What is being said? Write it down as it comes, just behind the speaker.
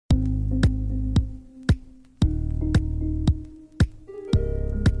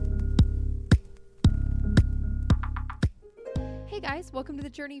guys, welcome to the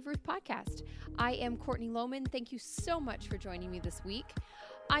Journey of Ruth podcast. I am Courtney Lohman. Thank you so much for joining me this week.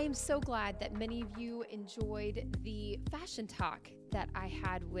 I am so glad that many of you enjoyed the fashion talk that I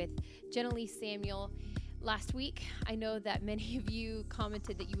had with Jenna Lee Samuel last week. I know that many of you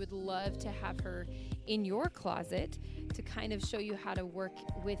commented that you would love to have her in your closet to kind of show you how to work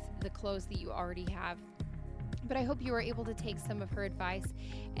with the clothes that you already have. But I hope you were able to take some of her advice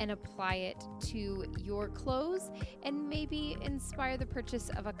and apply it to your clothes and maybe inspire the purchase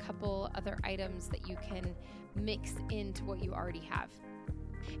of a couple other items that you can mix into what you already have.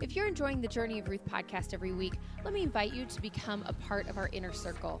 If you're enjoying the Journey of Ruth podcast every week, let me invite you to become a part of our inner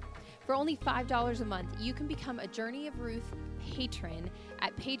circle. For only $5 a month, you can become a Journey of Ruth patron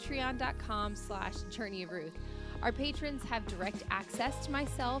at patreon.com/Journey of Ruth. Our patrons have direct access to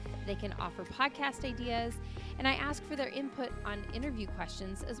myself. They can offer podcast ideas, and I ask for their input on interview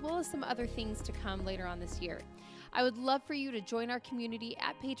questions, as well as some other things to come later on this year. I would love for you to join our community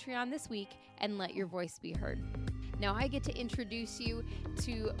at Patreon this week and let your voice be heard. Now I get to introduce you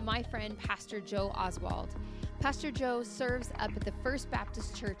to my friend, Pastor Joe Oswald. Pastor Joe serves up at the First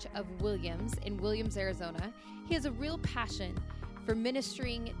Baptist Church of Williams in Williams, Arizona. He has a real passion for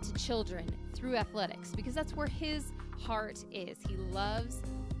ministering to children through athletics because that's where his heart is. He loves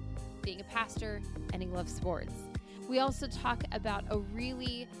being a pastor and he loves sports. We also talk about a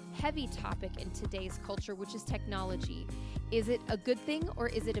really heavy topic in today's culture, which is technology. Is it a good thing or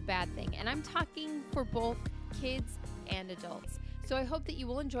is it a bad thing? And I'm talking for both kids and adults. So I hope that you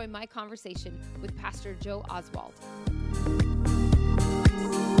will enjoy my conversation with Pastor Joe Oswald.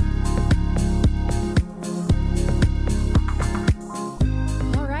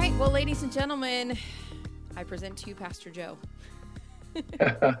 All right, well, ladies and gentlemen, I present to you Pastor Joe.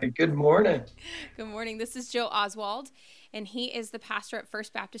 Good morning. Good morning. This is Joe Oswald, and he is the pastor at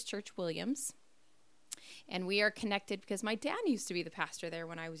First Baptist Church Williams. And we are connected because my dad used to be the pastor there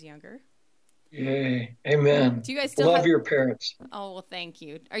when I was younger. Yay. Amen. Do you guys still love your parents? Oh, well, thank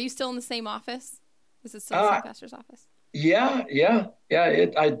you. Are you still in the same office? Is it still the same pastor's office? Yeah.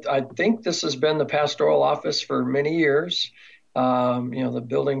 I think this has been the pastoral office for many years. The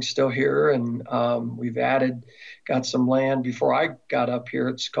building's still here, and we've got some land. Before I got up here,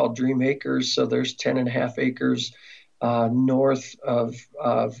 it's called Dream Acres. So there's 10.5 acres north of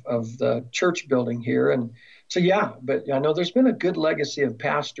the church building here. And so, but I know there's been a good legacy of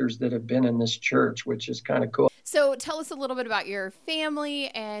pastors that have been in this church, which is kind of cool. So tell us a little bit about your family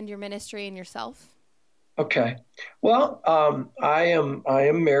and your ministry and yourself. Okay. Well, I am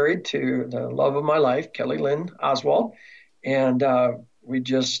married to the love of my life, Kelly Lynn Oswald. And we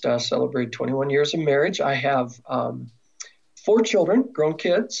just celebrated 21 years of marriage. I have 4 children, grown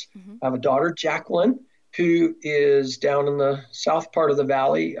kids. Mm-hmm. I have a daughter, Jacqueline, who is down in the south part of the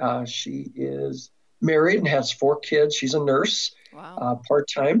valley. She is married and has 4 kids. She's a nurse, wow.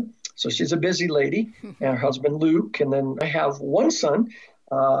 Part-time. So she's a busy lady. And her husband, Luke. And then I have one son,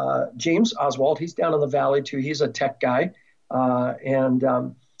 James Oswald. He's down in the valley, too. He's a tech guy. And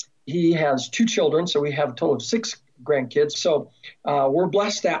he has 2 children. So we have a total of 6 grandkids. So we're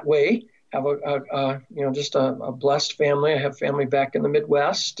blessed that way. Have just a blessed family. I have family back in the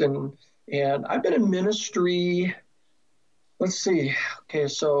Midwest, and I've been in ministry. Let's see. Okay,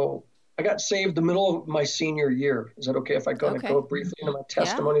 so I got saved the middle of my senior year. Is that okay if I go briefly into my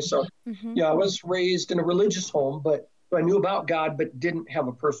testimony? Yeah. So I was raised in a religious home, but I knew about God, but didn't have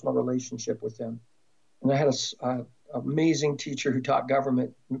a personal relationship with Him. And I had an amazing teacher who taught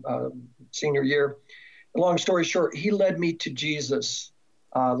government senior year. Long story short, he led me to Jesus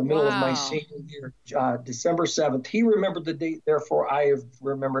the middle of my senior year, December 7th. He remembered the date, therefore I have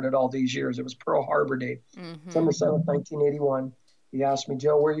remembered it all these years. It was Pearl Harbor Day, December 7th, 1981. He asked me,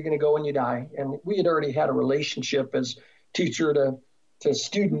 Joe, where are you going to go when you die? And we had already had a relationship as teacher to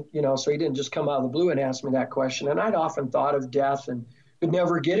student, so he didn't just come out of the blue and ask me that question. And I'd often thought of death and could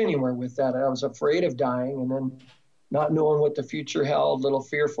never get anywhere with that. I was afraid of dying and then not knowing what the future held, a little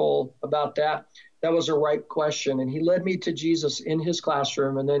fearful about that. That was a right question. And he led me to Jesus in his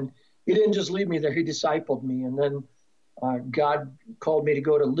classroom. And then he didn't just leave me there. He discipled me. And then God called me to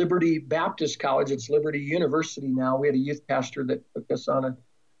go to Liberty Baptist College. It's Liberty University now. We had a youth pastor that took us on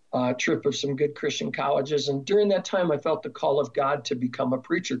a trip of some good Christian colleges. And during that time, I felt the call of God to become a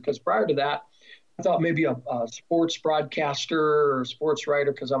preacher. Because prior to that, I thought maybe a sports broadcaster or a sports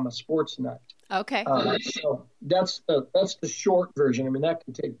writer because I'm a sports nut. Okay. So that's the short version. I mean, that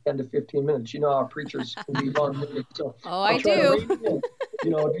can take 10 to 15 minutes. You know how preachers can be long-winded. So I do.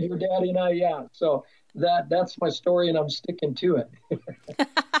 Your daddy and I, yeah. So that's my story, and I'm sticking to it.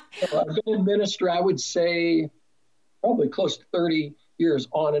 So I've been in ministry, I would say, probably close to 30 years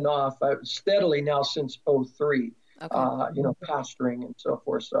on and off. I've steadily now since 2003. Okay. Pastoring and so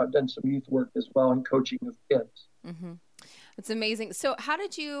forth. So I've done some youth work as well and coaching of kids. Mm-hmm. It's amazing. So how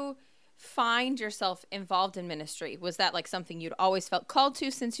did you find yourself involved in ministry? Was that like something you'd always felt called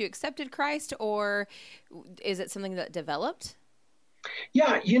to since you accepted Christ, or is it something that developed?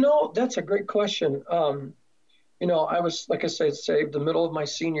 Yeah, that's a great question. I was, like I said, saved the middle of my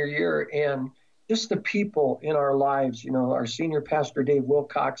senior year, and just the people in our lives, our senior pastor, Dave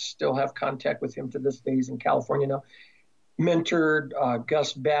Wilcox, still have contact with him to this day. He's in California now. Mentored,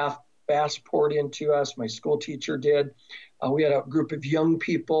 Gus Bass poured into us. My school teacher did. We had a group of young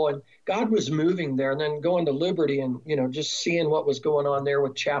people, and God was moving there. And then going to Liberty and, just seeing what was going on there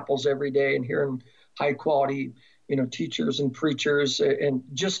with chapels every day and hearing high quality, teachers and preachers, and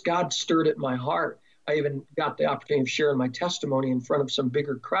just God stirred it in my heart. I even got the opportunity of sharing my testimony in front of some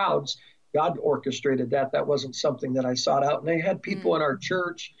bigger crowds. God orchestrated that. That wasn't something that I sought out. And they had people in our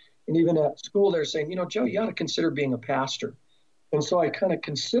church and even at school, they're saying, Joe, you ought to consider being a pastor. And so I kind of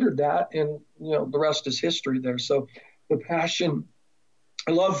considered that, and, the rest is history there. So the passion,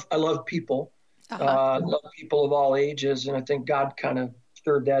 I love people. I love people of all ages. And I think God kind of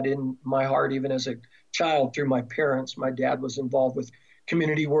stirred that in my heart, even as a child through my parents. My dad was involved with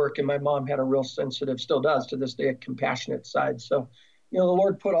community work, and my mom had a real sensitive, still does to this day, a compassionate side. So, the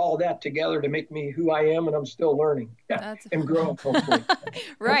Lord put all that together to make me who I am, and I'm still learning and growing, hopefully.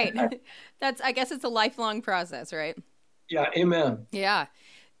 Right. I guess it's a lifelong process, right? Yeah. Amen. Yeah.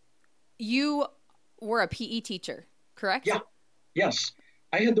 You were a PE teacher, correct? Yeah. Yes.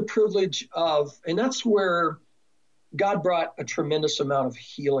 I had the privilege of, and that's where God brought a tremendous amount of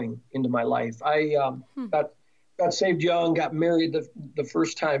healing into my life. I got saved young, got married the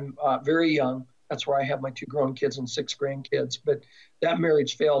first time very young. That's where I have my 2 grown kids and 6 grandkids. But that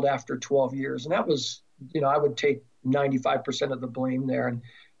marriage failed after 12 years. And that was, I would take 95% of the blame there. And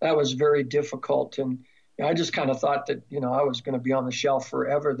that was very difficult. And I just kind of thought that, I was going to be on the shelf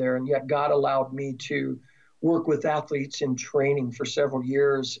forever there. And yet God allowed me to work with athletes in training for several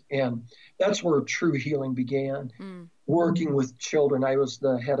years. And that's where true healing began. Working with children. I was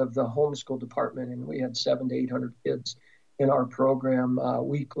the head of the homeschool department, and we had 700 to 800 kids in our program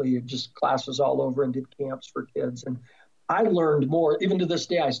weekly, just classes all over, and did camps for kids. And I learned more. Even to this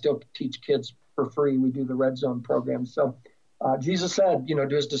day, I still teach kids for free. We do the Red Zone program. So Jesus said, to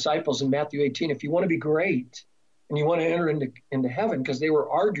his disciples in Matthew 18, if you want to be great and you want to enter into heaven, because they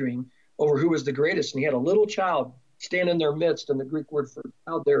were arguing over who was the greatest. And he had a little child stand in their midst. And the Greek word for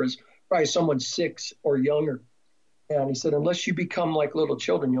child there is probably someone 6 or younger. And he said, unless you become like little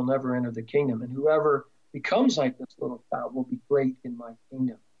children, you'll never enter the kingdom. And whoever becomes like this little child will be great in my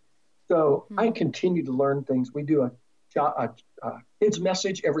kingdom. So I continue to learn things. We do a kids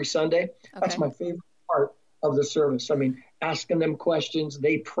message every Sunday. Okay. That's my favorite part of the service. I mean, asking them questions,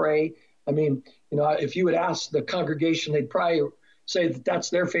 they pray. I mean, if you would ask the congregation, they'd probably say that that's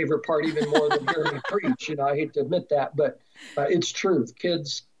their favorite part even more than hearing me preach. I hate to admit that, but it's truth.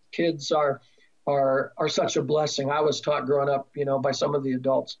 Kids are such a blessing. I was taught growing up, by some of the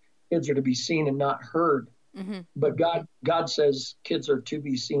adults, kids are to be seen and not heard. Mm-hmm. But God says kids are to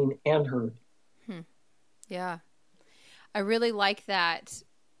be seen and heard. Yeah. I really like that,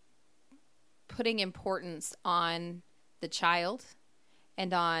 putting importance on the child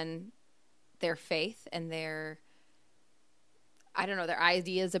and on their faith and their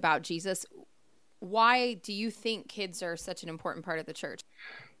ideas about Jesus. Why do you think kids are such an important part of the church?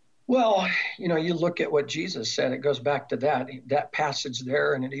 Well, you look at what Jesus said. It goes back to that passage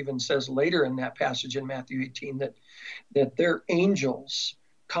there, and it even says later in that passage in Matthew 18 that their angels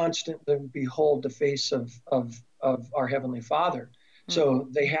constantly behold the face of our Heavenly Father. Mm-hmm.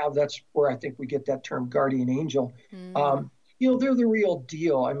 So that's where I think we get that term guardian angel. Mm-hmm. They're the real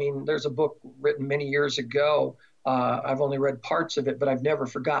deal. I mean, there's a book written many years ago. I've only read parts of it, but I've never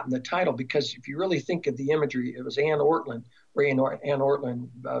forgotten the title, because if you really think of the imagery, it was Ann Ortlund,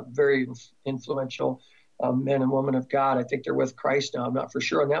 very influential men and women of God. I think they're with Christ now. I'm not for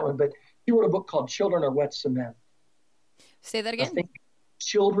sure on that one, but he wrote a book called Children Are Wet Cement. Say that again? I think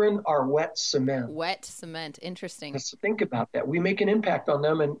children are wet cement. Wet cement. Interesting. Let's think about that. We make an impact on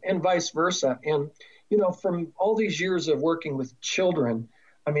them and vice versa. And, from all these years of working with children,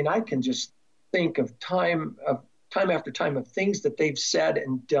 I mean, I can just think of time after time of things that they've said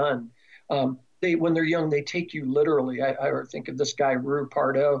and done. When they're young, they take you literally. I think of this guy, Rue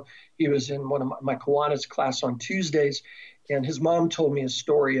Pardo. He was in one of my Kiwanis class on Tuesdays, and his mom told me a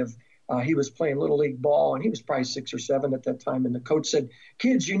story of he was playing Little League ball, and he was probably 6 or 7 at that time, and the coach said,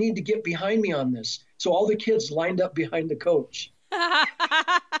 kids, you need to get behind me on this. So all the kids lined up behind the coach.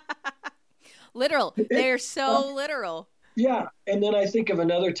 Literal. They're so literal. Yeah. And then I think of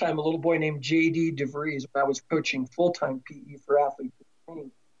another time, a little boy named J.D. DeVries, when I was coaching full-time PE for athletes.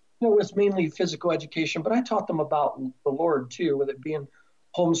 Training. It was mainly physical education, but I taught them about the Lord too, with it being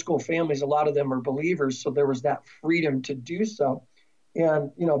homeschool families. A lot of them are believers, so there was that freedom to do so.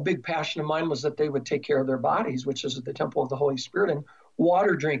 And, a big passion of mine was that they would take care of their bodies, which is the temple of the Holy Spirit. And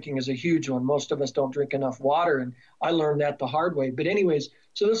water drinking is a huge one. Most of us don't drink enough water. And I learned that the hard way. But anyways,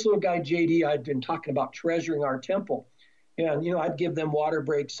 so this little guy, JD, I'd been talking about treasuring our temple. And, I'd give them water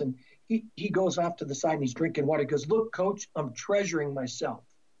breaks. And he goes off to the side and he's drinking water. He goes, "Look, coach, I'm treasuring myself."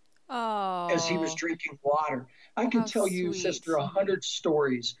 As he was Oh, drinking water. I could how tell you, sweet. sister, 100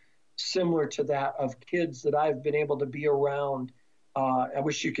 stories similar to that of kids that I've been able to be around. I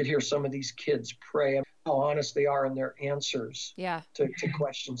wish you could hear some of these kids pray, how honest they are in their answers Yeah, to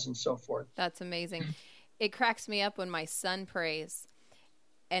questions and so forth. that's amazing. It cracks me up when my son prays,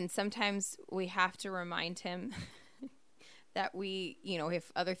 and sometimes we have to remind him that we have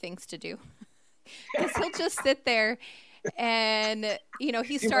other things to do. Because he'll just sit there and, he You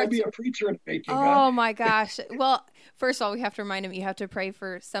might starts. be a preacher in the making, huh? Oh my gosh. Well, first of all, we have to remind him you have to pray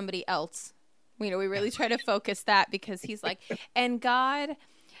for somebody else. We really try to focus that because he's like, and God,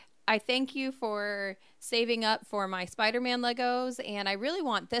 I thank you for saving up for my Spider-Man Legos, and I really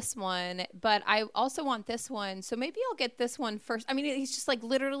want this one, but I also want this one, so maybe I'll get this one first. I mean, he's just like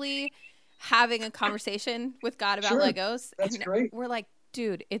literally having a conversation with God about Sure, Legos, that's and great. we're like,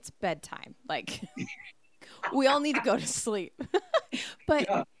 dude, it's bedtime. Like, we all need to go to sleep. But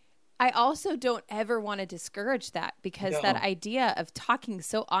Yeah, I also don't ever want to discourage that, because that no, idea of talking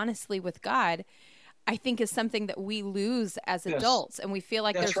so honestly with God, I think, is something that we lose as yes, adults, and we feel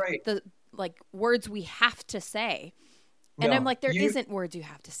like that's there's right. the like words we have to say. And I'm No, like, there isn't words you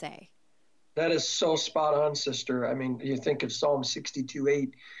have to say. that is so spot on, sister. I mean, you think of Psalm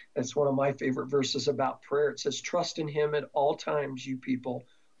 62:8. That's one of my favorite verses about prayer. It says, "Trust in him at all times, you people.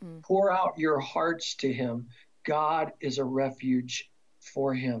 Mm, Pour out your hearts to him. God is a refuge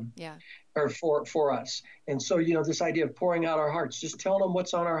for him, yeah. or for us." And so, this idea of pouring out our hearts, just telling him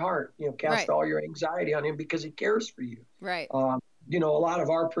what's on our heart, cast Right. all your anxiety on him because he cares for you. Right. Um, a lot of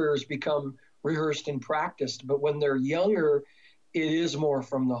our prayers become rehearsed and practiced, but when they're younger, it is more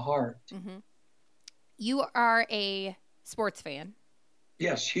from the heart. Hmm. You are a sports fan,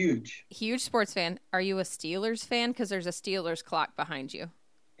 Yes, huge. huge sports fan. Are you a Steelers fan? Because there's a Steelers clock behind you.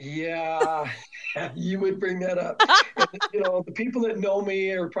 Yeah, you would bring that up. And, the people that know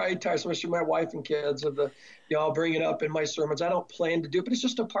me are probably tired, especially my wife and kids, of I'll bring it up in my sermons. I don't plan to do it, but it's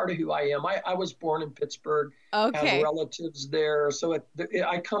just a part of who I am. I was born in Pittsburgh, have Okay. relatives there. So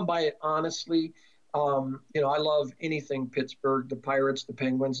I come by it honestly. I love anything Pittsburgh, the Pirates, the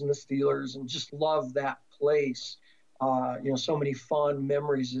Penguins, and the Steelers, and just love that place. So many fond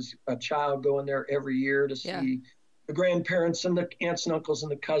memories as a child going there every year to Yeah. see the grandparents and the aunts and uncles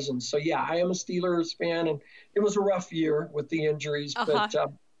and the cousins. So yeah, I am a Steelers fan, and it was a rough year with the injuries, Uh-huh.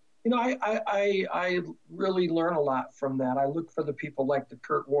 but I really learn a lot from that. I look for the people like the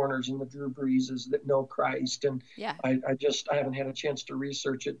Kurt Warners and the Drew Breeses that know Christ, and Yeah. I haven't had a chance to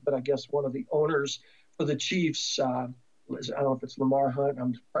research it, but I guess one of the owners for the Chiefs. I don't know if it's Lamar Hunt.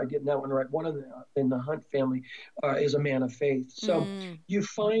 I'm probably getting that one right. One of the in the Hunt family is a man of faith. So Mm, you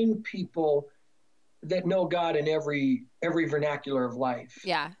find people that know God in every vernacular of life.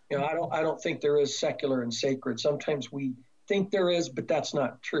 yeah. I don't think there is secular and sacred. Sometimes we think there is, but that's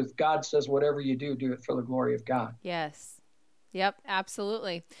not truth. God says, whatever you do, do it for the glory of God. Yes. Yep,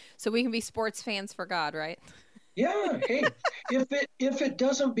 absolutely. So we can be sports fans for God, right? Yeah. Hey, if it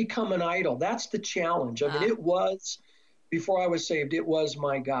doesn't become an idol, that's the challenge. I mean, Ah, it was before I was saved. It was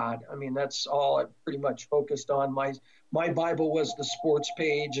my God. I mean, that's all I pretty much focused on. My Bible was the sports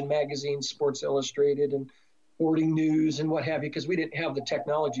page and magazines, Sports Illustrated and Sporting News and what have you, because we didn't have the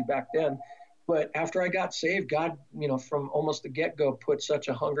technology back then. But after I got saved, God, from almost the get-go, put such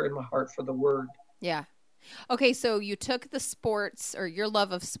a hunger in my heart for the Word. yeah. Okay, so you took the sports, or your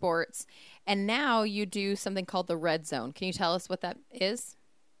love of sports, and now you do something called the Red Zone. Can you tell us what that is?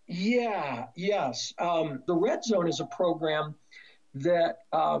 Yeah, yes. The Red Zone is a program that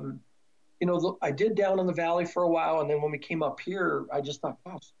I did down in the valley for a while, and then when we came up here, I just thought,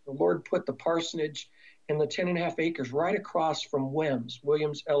 gosh, the Lord put the parsonage and the 10.5 acres right across from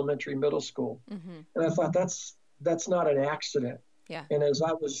Williams Elementary Middle School, Mm-hmm. and I thought that's not an accident. Yeah. And as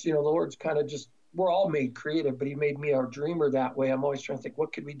I was, the Lord's kind of just, we're all made creative, but He made me a dreamer that way. I'm always trying to think,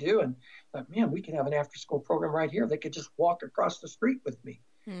 what could we do? And I thought, man, we could have an after-school program right here. They could just walk across the street with me.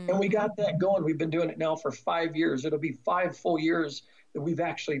 And we got that going. We've been doing it now for 5 years. It'll be 5 full years that we've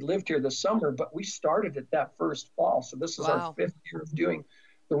actually lived here this summer, but we started it that first fall. So this is our Wow. 5th year of doing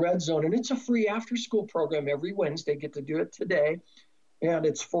the Red Zone, and it's a free after-school program every Wednesday. Get to do it today, and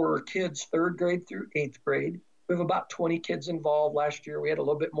it's for kids 3rd grade through 8th grade. We have about 20 kids involved. Last year we had a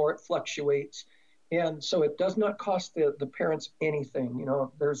little bit more. It fluctuates, and so it does not cost the parents anything.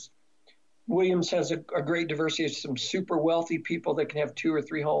 Williams has a great diversity of some super wealthy people that can have 2 or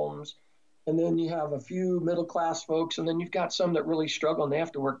 3 homes. And then you have a few middle-class folks, and then you've got some that really struggle, and they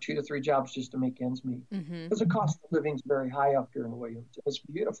have to work 2 to 3 jobs just to make ends meet. Because the cost of living is very high up here in Williams. It's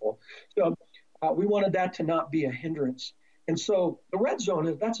beautiful. So we wanted that to not be a hindrance. And so the Red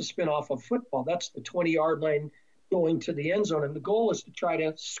Zone, that's a spinoff of football. That's the 20-yard line going to the end zone, and the goal is to try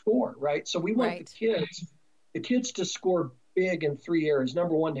to score, right? So we want the kids to score big in 3 areas.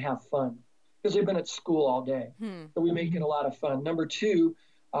 Number 1, to have fun, because they've been at school all day. So we make it a lot of fun. Number 2,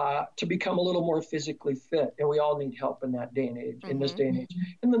 to become a little more physically fit. And we all need help in that day and age, in this day and age.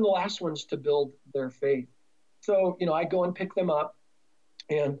 And then the last one's to build their faith. So, I go and pick them up,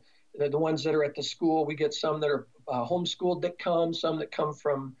 and the ones that are at the school, we get some that are homeschooled that come, some that come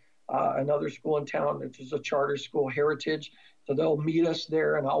from another school in town, which is a charter school, Heritage. So they'll meet us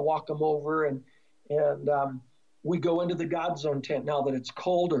there, and I'll walk them over, and we go into the God Zone tent now that it's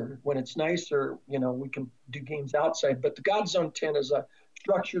colder. When it's nicer, we can do games outside. But the God Zone tent is a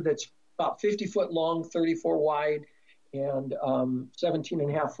structure that's about 50 foot long, 34 wide, and 17 and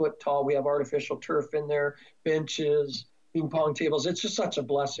a half foot tall. We have artificial turf in there, benches, ping pong tables. It's just such a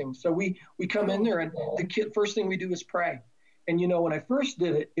blessing. So we come in there, and first thing we do is pray. And when I first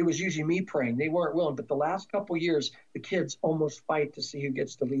did it, it was usually me praying. They weren't willing, but the last couple of years, the kids almost fight to see who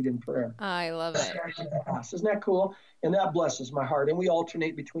gets to lead in prayer. I love it. Isn't that cool? And that blesses my heart. And we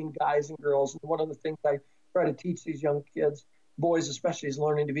alternate between guys and girls. And one of the things I try to teach these young kids, boys especially, is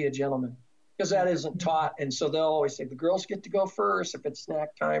learning to be a gentleman, because that isn't taught. And so they'll always say the girls get to go first if it's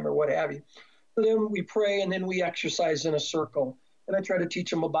snack time or what have you. So then we pray, and then we exercise in a circle. And I try to teach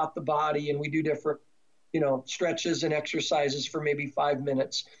them about the body, and we do different stretches and exercises for maybe 5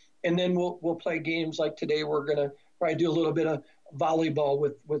 minutes. And then we'll play games like today. We're going to probably do a little bit of volleyball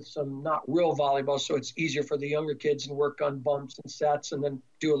with some not real volleyball, so it's easier for the younger kids, and work on bumps and sets, and then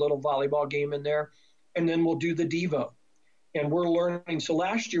do a little volleyball game in there. And then we'll do the Devo. And we're learning. So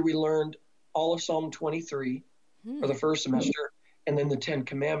last year we learned all of Psalm 23 for the first semester, and then the 10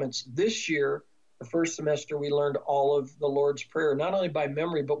 Commandments. This year, the first semester, we learned all of the Lord's Prayer, not only by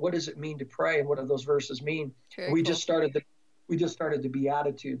memory, but what does it mean to pray, and what do those verses mean? We just started the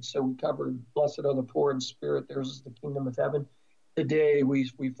Beatitudes. So we covered blessed are the poor in spirit, theirs is the kingdom of heaven. Today we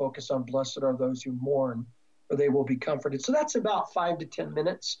focus on blessed are those who mourn, for they will be comforted. So that's about 5 to 10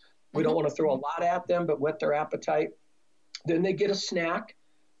 minutes. We don't want to throw a lot at them, but whet their appetite. Then they get a snack,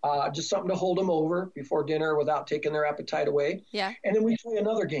 just something to hold them over before dinner without taking their appetite away. Yeah. And then we play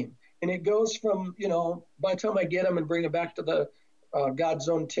another game. And it goes from, by the time I get them and bring them back to the God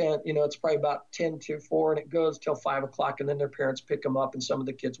Zone tent, it's probably about 10 to 4, and it goes till 5 o'clock, and then their parents pick them up, and some of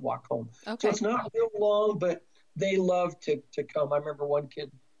the kids walk home. Okay. So it's not real long, but they love to come. I remember one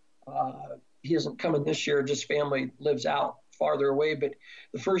kid, he isn't coming this year, just family lives out farther away, but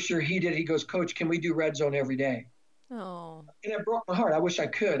the first year he did, he goes, Coach, can we do Red Zone every day? Oh. And it broke my heart. I wish I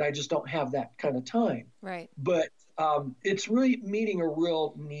could. I just don't have that kind of time. Right. But it's really meeting a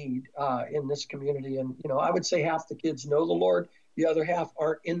real need in this community. And, I would say half the kids know the Lord. The other half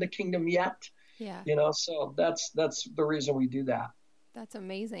aren't in the kingdom yet. Yeah. So that's the reason we do that. That's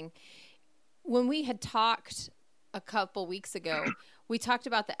amazing. When we had talked a couple weeks ago, we talked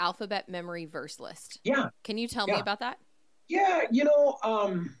about the alphabet memory verse list. Yeah. Can you tell me about that? Yeah.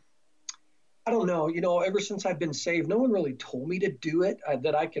 I don't know, ever since I've been saved, no one really told me to do it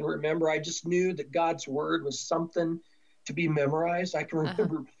that I can remember. I just knew that God's word was something to be memorized. I can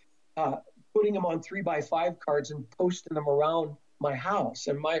remember putting them on 3x5 cards and posting them around my house.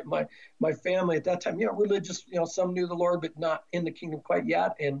 And my family at that time, religious, some knew the Lord, but not in the kingdom quite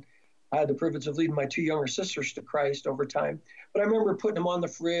yet. And I had the privilege of leading my 2 younger sisters to Christ over time. But I remember putting them on the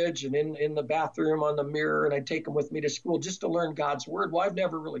fridge and in the bathroom on the mirror, and I'd take them with me to school just to learn God's word. Well, I've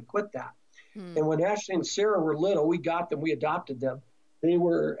never really quit that. And when Ashley and Sarah were little, we got them, we adopted them.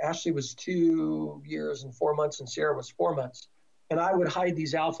 Ashley was 2 years and 4 months, and Sarah was 4 months. And I would hide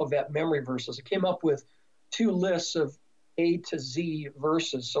these alphabet memory verses. I came up with 2 lists of A to Z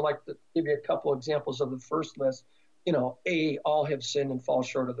verses. So to give you a couple examples of the first list, A, all have sinned and fall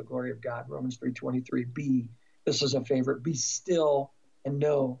short of the glory of God, Romans 3:23. B, this is a favorite, be still and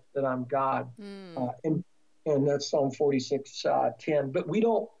know that I'm God. And that's Psalm 46:10. But we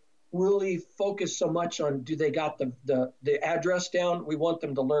don't really focus so much on do they got the address down. We want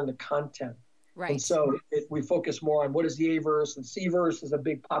them to learn the content. Right. And so we focus more on what is the A verse, and C verse is a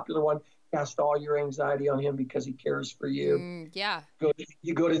big popular one. cast all your anxiety on him because he cares for you. Yeah.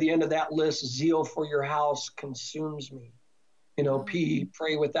 You go to the end of that list, zeal for your house consumes me. P,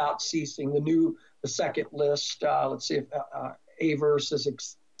 pray without ceasing. The second list, let's see if A verse is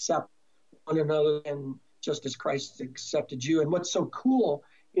accept one another and just as Christ accepted you. And what's so cool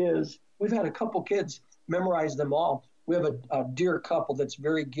is we've had a couple kids memorize them all. We have a dear couple that's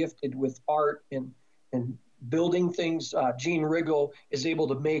very gifted with art and building things. Gene Riggle is able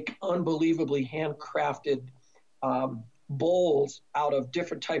to make unbelievably handcrafted bowls out of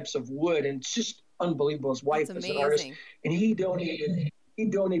different types of wood, and it's just unbelievable. His wife is an artist, and he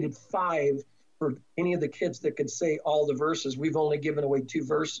donated 5 for any of the kids that could say all the verses. We've only given away 2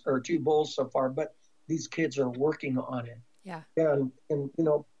 bowls so far, but these kids are working on it. Yeah. And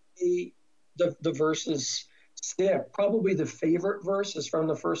the verses stick. Probably the favorite verse is from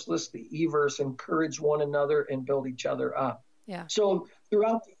the first list, the E verse, encourage one another and build each other up. Yeah. So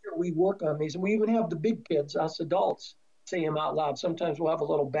throughout the year, we work on these, and we even have the big kids, us adults, say them out loud. Sometimes we'll have a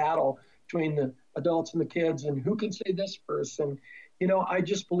little battle between the adults and the kids, and who can say this verse. And, I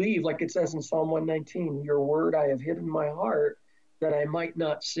just believe, like it says in Psalm 119, your word I have hid in my heart that I might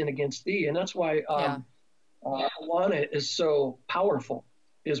not sin against thee. And that's why Awana is so powerful,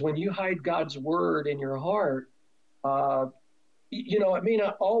 is when you hide God's word in your heart, it may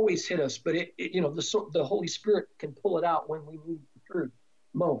not always hit us, but the Holy Spirit can pull it out when we need the truth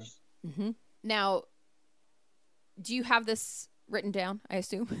most. Mm-hmm. Now, do you have this written down? I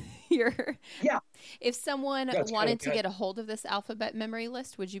assume here. Yeah. If someone wanted to get a hold of this alphabet memory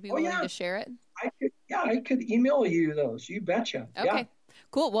list, would you be willing to share it? I could email you those. You betcha. Okay. Yeah.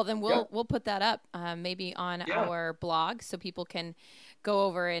 Cool. Well, then we'll put that up maybe on our blog so people can go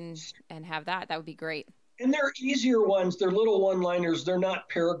over and have that. That would be great. And they're easier ones. They're little one-liners. They're not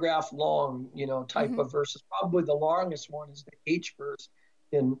paragraph long, type of verses. Probably the longest one is the H verse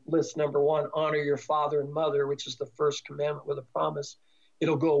in list number 1, honor your father and mother, which is the first commandment with a promise.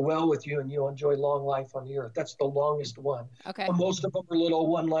 It'll go well with you and you'll enjoy long life on the earth. That's the longest one. Okay. And most of them are little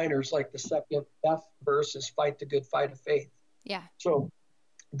one-liners, like the second F verse is fight the good fight of faith. Yeah. So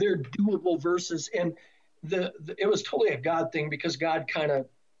they're doable verses. And it was totally a God thing, because God kind of,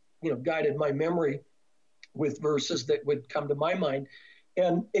 guided my memory with verses that would come to my mind.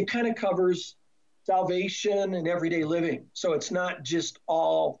 And it kind of covers salvation and everyday living. So it's not just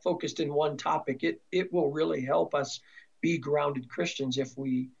all focused in one topic. It will really help us be grounded Christians if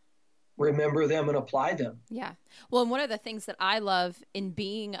we remember them and apply them. Yeah. Well, and one of the things that I love in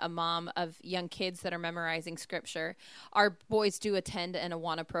being a mom of young kids that are memorizing scripture, our boys do attend an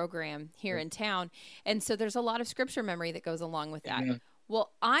Awana program here in town. And so there's a lot of scripture memory that goes along with that. Amen.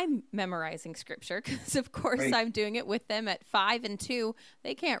 Well, I'm memorizing scripture because, of course, I'm doing it with them at 5 and 2.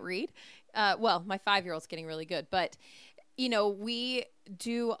 They can't read. Well, my 5-year-old's getting really good, but we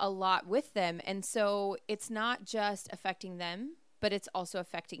do a lot with them. And so it's not just affecting them, but it's also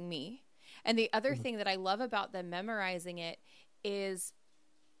affecting me. And the other thing that I love about them memorizing it is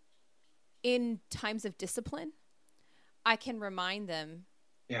in times of discipline, I can remind them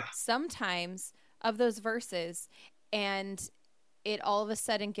sometimes of those verses, and it all of a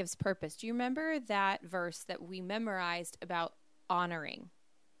sudden gives purpose. Do you remember that verse that we memorized about honoring?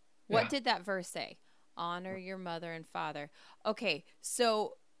 What did that verse say? Honor your mother and father. Okay,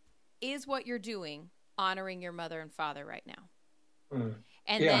 so is what you're doing honoring your mother and father right now?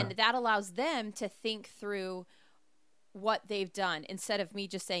 And then that allows them to think through what they've done instead of me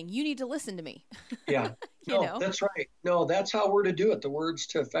just saying, you need to listen to me. Yeah, that's right. No, that's how we're to do it. The words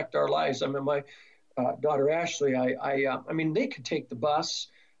to affect our lives. I mean, my daughter, Ashley, I mean, they could take the bus.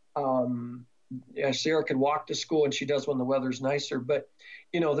 Sarah could walk to school, and she does when the weather's nicer, but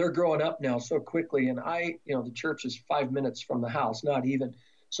they're growing up now so quickly. And the church is 5 minutes from the house, not even.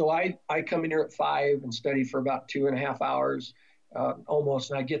 So I come in here at 5 and study for about 2.5 hours, almost.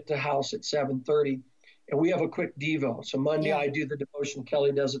 And I get to the house at 7:30, and we have a quick Devo. So Monday I do the devotion.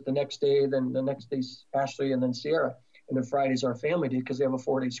 Kelly does it the next day. Then the next day's Ashley, and then Sierra. And then Friday's our family day, because they have a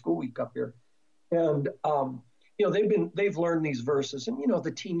 4-day school week up here. And, they've learned these verses, and,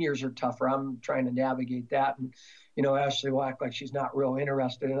 the teen years are tougher. I'm trying to navigate that. And, Ashley will act like she's not real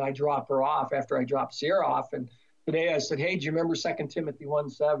interested. And I drop her off after I drop Sierra off. And today I said, hey, do you remember 2 Timothy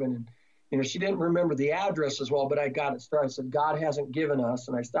 1:7? And, she didn't remember the address as well, but I got it started. I said, God hasn't given us.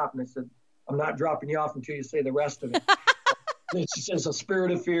 And I stopped and I said, I'm not dropping you off until you say the rest of it. And she says, a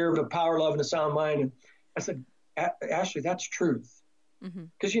spirit of fear, but a power, love, and a sound mind. And I said, Ashley, that's truth.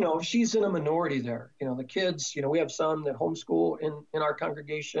 Because, she's in a minority there. The kids, we have some that homeschool in our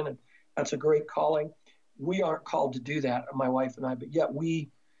congregation, and that's a great calling. We aren't called to do that, my wife and I, but yet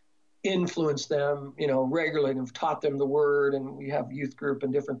we influenced them, regularly and have taught them the word, and we have youth group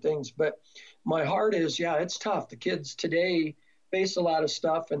and different things. But my heart is, yeah, it's tough. The kids today face a lot of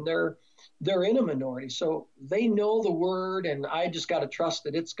stuff, and they're in a minority, so they know the word, and I just got to trust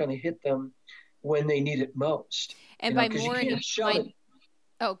that it's going to hit them when they need it most. And by because more, you can't shove it.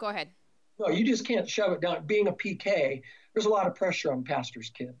 Oh, go ahead. No, you just can't shove it down. Being a PK, there's a lot of pressure on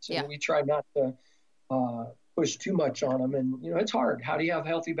pastors' kids, and we try not to push too much on them. And it's hard. How do you have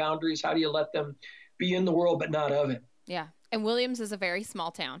healthy boundaries? How do you let them be in the world but not of it? Yeah. And Williams is a very small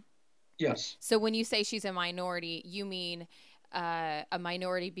town. Yes. So when you say she's a minority, you mean a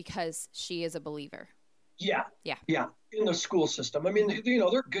minority because she is a believer? Yeah. In the school system. I mean, there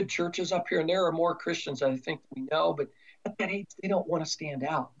are good churches up here, and there are more Christians, I think, we know, but at that age, they don't want to stand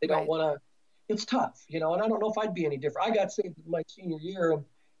out. They don't want to. It's tough, and I don't know if I'd be any different. I got saved in my senior year, and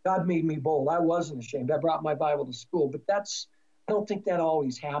God made me bold. I wasn't ashamed. I brought my Bible to school, but I don't think that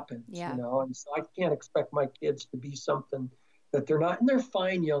always happens, and so I can't expect my kids to be something that they're not. And they're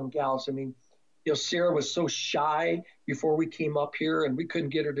fine young gals. I mean, Sarah was so shy before we came up here, and we couldn't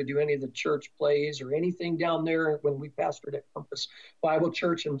get her to do any of the church plays or anything down there when we pastored at Compass Bible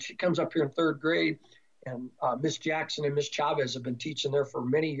Church. And she comes up here in third grade, and Miss Jackson and Miss Chavez have been teaching there for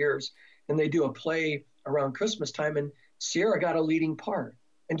many years, and they do a play around Christmas time, and Sierra got a leading part.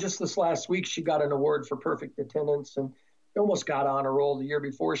 And just this last week, she got an award for perfect attendance, and almost got on a roll the year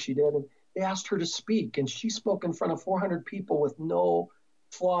before she did. And they asked her to speak, and she spoke in front of 400 people with no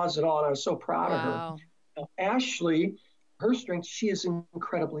flaws at all, and I was so proud of her. Now, Ashley, her strength, she is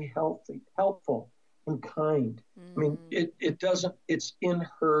incredibly helpful, and kind. I mean, it's in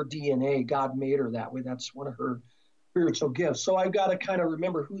her DNA. God made her that way. That's one of her spiritual gifts. So I've got to kind of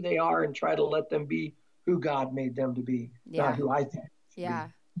remember who they are and try to let them be who God made them to be, not who I think. Yeah.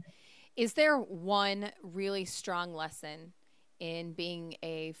 Is there one really strong lesson in being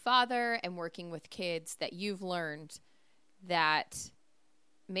a father and working with kids that you've learned that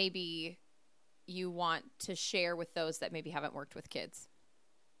maybe you want to share with those that maybe haven't worked with kids?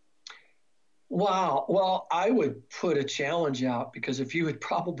 Wow. Well, I would put a challenge out, because if you would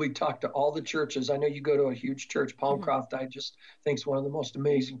probably talk to all the churches, I know you go to a huge church, Palmcroft, I just think is one of the most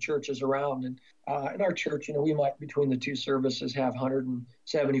amazing churches around. And in our church, we might, between the two services, have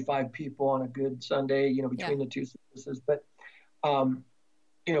 175 people on a good Sunday, between the two services. But,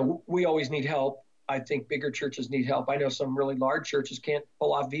 we always need help. I think bigger churches need help. I know some really large churches can't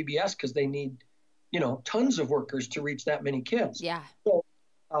pull off VBS because they need, tons of workers to reach that many kids. Yeah. So,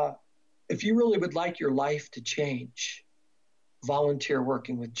 if you really would like your life to change, volunteer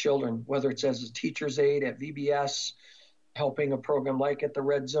working with children, whether it's as a teacher's aide at VBS, helping a program like at the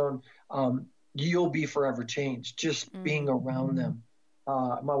Red Zone, you'll be forever changed just being around them.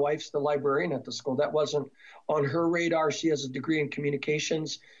 My wife's the librarian at the school. That wasn't on her radar. She has a degree in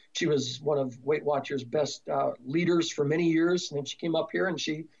communications. She was one of Weight Watchers' best leaders for many years. And then she came up here and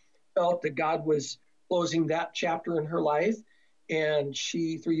she felt that God was closing that chapter in her life. And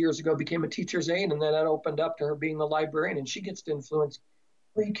she, 3 years ago, became a teacher's aide, and then that opened up to her being the librarian. And she gets to influence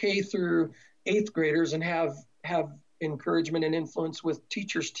pre-K through 8th graders and have encouragement and influence with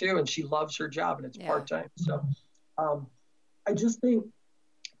teachers too. And she loves her job, and it's part-time. So I just think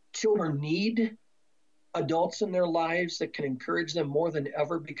children need adults in their lives that can encourage them more than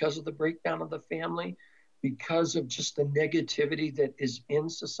ever because of the breakdown of the family, because of just the negativity that is in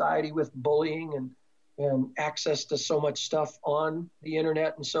society with bullying and access to so much stuff on the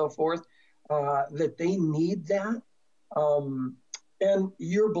internet and so forth, that they need that. And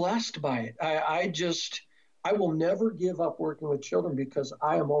you're blessed by it. I will never give up working with children because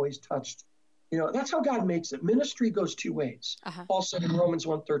I am always touched. That's how God makes it. Ministry goes two ways. Paul said in Romans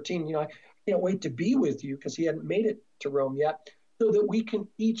 1:13, I can't wait to be with you, because he hadn't made it to Rome yet, so that we can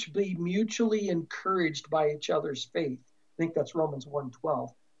each be mutually encouraged by each other's faith. I think that's Romans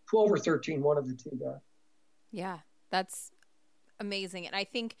 1:12. 12 or 13, one of the two there. Yeah, that's amazing. And I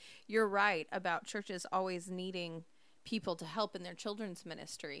think you're right about churches always needing people to help in their children's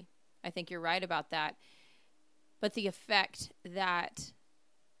ministry. I think you're right about that. But the effect that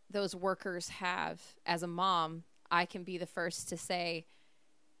those workers have as a mom, I can be the first to say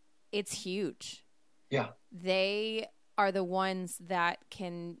it's huge. Yeah. They are the ones that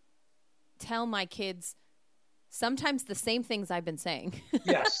can tell my kids sometimes the same things I've been saying.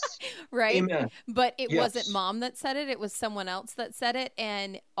 Yes. Right? Amen. But it wasn't mom that said it. It was someone else that said it.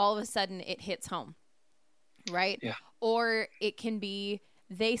 And all of a sudden it hits home. Right? Yeah. Or it can be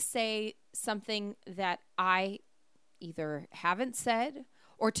they say something that I either haven't said,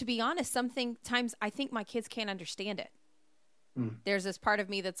 or to be honest, sometimes I think my kids can't understand it. There's this part of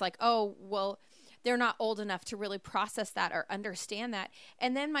me that's like, oh, well, they're not old enough to really process that or understand that.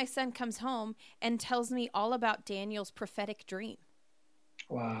 And then my son comes home and tells me all about Daniel's prophetic dream.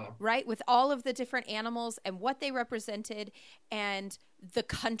 Wow. Right? With all of the different animals and what they represented and the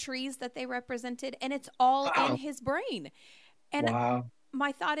countries that they represented. And it's all in his brain. And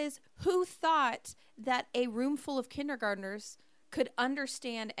my thought is, who thought that a room full of kindergartners could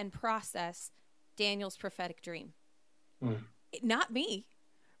understand and process Daniel's prophetic dream? Not me,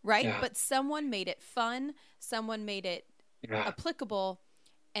 right? Yeah. But someone made it fun. Someone made it applicable.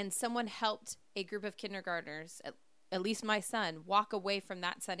 And someone helped a group of kindergartners, at least my son, walk away from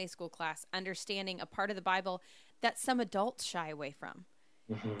that Sunday school class understanding a part of the Bible that some adults shy away from.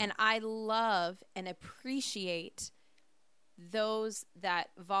 And I love and appreciate those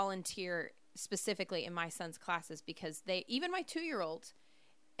that volunteer specifically in my son's classes, because they, even my 2-year-old,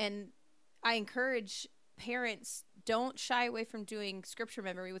 and I encourage parents, don't shy away from doing scripture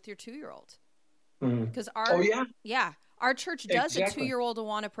memory with your 2-year-old. Because our church does a 2-year-old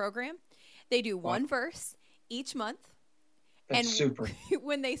Awana program. They do one verse each month. That's super.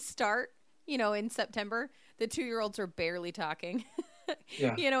 When they start, in September, the 2-year-olds are barely talking,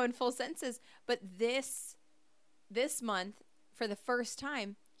 in full sentences. But this month, for the first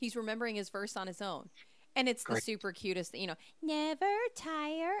time, he's remembering his verse on his own. And it's the super cutest thing, never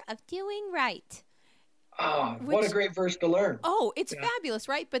tire of doing right. Oh, what a great verse to learn. Oh, it's fabulous,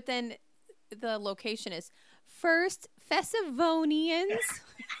 right? But then the location is First Thessalonians.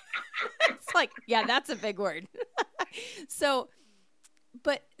 It's like, that's a big word. So,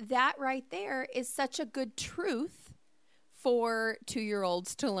 but that right there is such a good truth for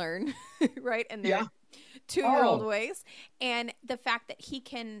 2-year-olds to learn, right? And their 2-year-old ways. And the fact that he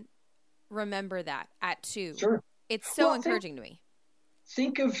can remember that at 2. Sure. It's so encouraging to me.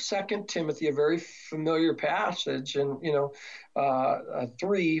 Think of 2 Timothy, a very familiar passage, and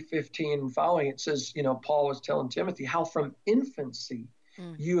 3:15 and following. It says, Paul was telling Timothy how from infancy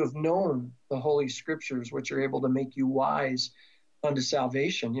you have known the Holy Scriptures, which are able to make you wise unto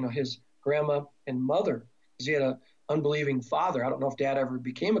salvation. His grandma and mother, because he had an unbelieving father. I don't know if Dad ever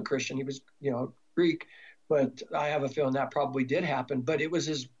became a Christian. He was, Greek, but I have a feeling that probably did happen. But it was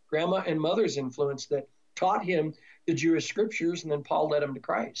his grandma and mother's influence that taught him the Jewish scriptures, and then Paul led him to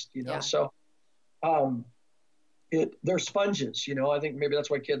Christ, So they're sponges, I think maybe that's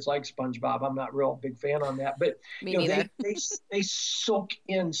why kids like SpongeBob. I'm not real big fan on that, but they soak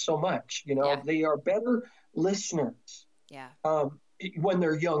in so much, They are better listeners when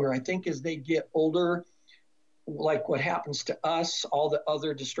they're younger. I think as they get older, like what happens to us, all the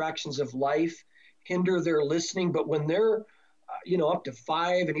other distractions of life hinder their listening. But when they're, up to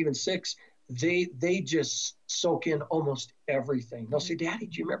 5 and even 6, they just soak in almost everything. They'll say, Daddy,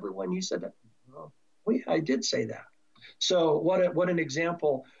 do you remember when you said that? Oh, yeah, I did say that. So what an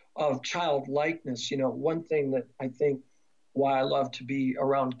example of childlikeness. One thing that I think why I love to be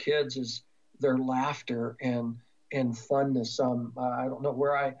around kids is their laughter and funness. I don't know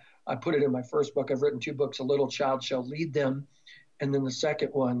where I put it in my first book. I've written 2 books, A Little Child Shall Lead Them, and then the second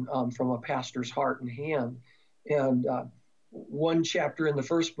one, From a Pastor's Heart and Hand. And one chapter in the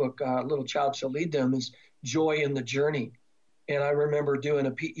first book, Little Child Shall Lead Them, is joy in the journey. And I remember doing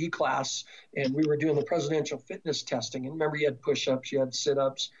a PE class, and we were doing the presidential fitness testing. And remember, you had push-ups, you had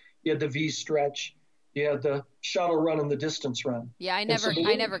sit-ups, you had the V-stretch, you had the shuttle run and the distance run. Yeah, I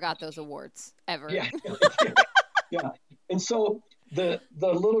never got those awards, ever. Yeah. Yeah. And so the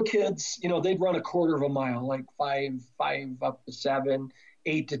little kids, they'd run a quarter of a mile, like 5 up to 7,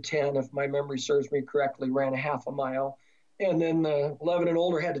 8 to 10, if my memory serves me correctly, ran a half a mile. And then the 11 and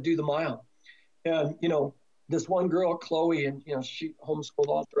older had to do the mile. And, this one girl, Chloe, and, she homeschooled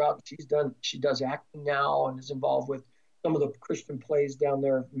all throughout. She does acting now and is involved with some of the Christian plays down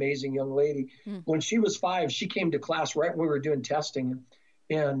there. Amazing young lady. When she was 5, she came to class right when we were doing testing.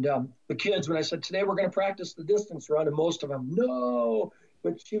 And the kids, when I said, today we're going to practice the distance run, and most of them, no.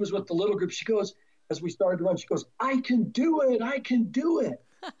 But she was with the little group. She goes, as we started to run, she goes, I can do it. I can do it.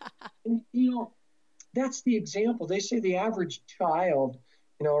 And, that's the example. They say the average child,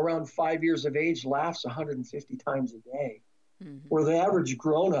 around 5 years of age, laughs 150 times a day, where the average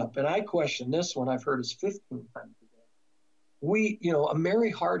grown-up, and I question this one, I've heard is 15 times a day. A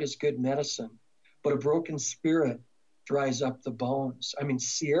merry heart is good medicine, but a broken spirit dries up the bones. I mean,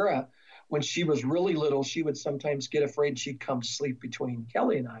 Sierra, when she was really little, she would sometimes get afraid she'd come sleep between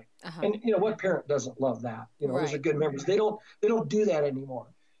Kelly and I. And, what parent doesn't love that? Those are good memories. They don't do that anymore,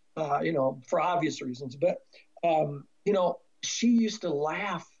 for obvious reasons. But, she used to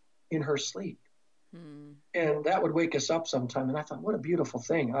laugh in her sleep. And that would wake us up sometime. And I thought, what a beautiful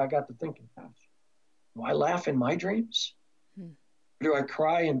thing. I got to thinking, gosh, do I laugh in my dreams? do I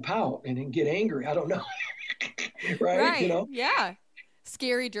cry and pout and then get angry? I don't know. Right? Yeah.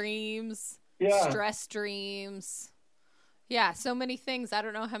 Scary dreams, stress dreams. Yeah, so many things. I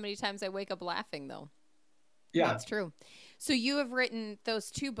don't know how many times I wake up laughing, though. Yeah. That's true. So you have written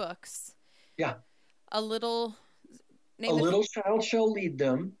those 2 books. Yeah. A Little Child Shall Lead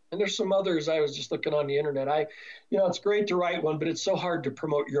Them. And there's some others. I was just looking on the internet. It's great to write one, but it's so hard to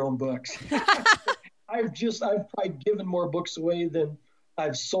promote your own books. I've probably given more books away than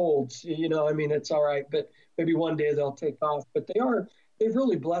I've sold. It's all right, but maybe one day they'll take off. But they've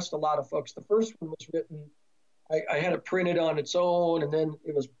really blessed a lot of folks. The first one was written, I had it printed on its own, and then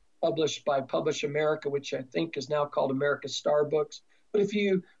it was published by Publish America, which I think is now called America's Star Books. But if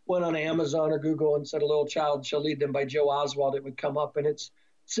you went on Amazon or Google and said A Little Child Shall Lead Them by Joe Oswald, it would come up. And it's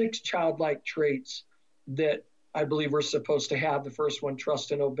 6 childlike traits that I believe we're supposed to have. The first one,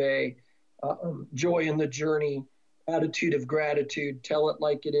 trust and obey, joy in the journey, attitude of gratitude, tell it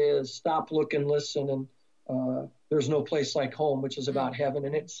like it is, stop, look, and listen, and there's no place like home, which is about heaven.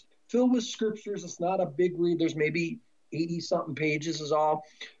 And it's filled with scriptures. It's not a big read. There's maybe 80-something pages is all,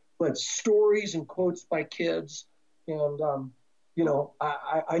 but stories and quotes by kids. And,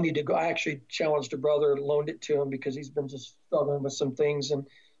 I need to go. I actually challenged a brother, loaned it to him because he's been just struggling with some things. And,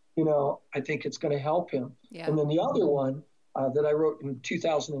 I think it's going to help him. Yeah. And then the other one that I wrote in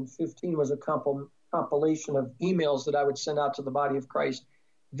 2015 was a compilation of emails that I would send out to the body of Christ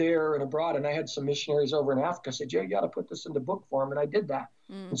there and abroad. And I had some missionaries over in Africa say, Jay, you got to put this into book form. And I did that.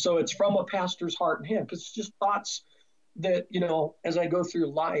 And so it's from a pastor's heart and hand, because it's just thoughts that, as I go through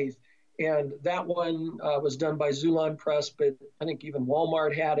life. And that one was done by Zulon Press, but I think even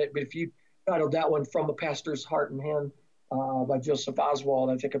Walmart had it. But if you titled that one From a Pastor's Heart and Hand by Joseph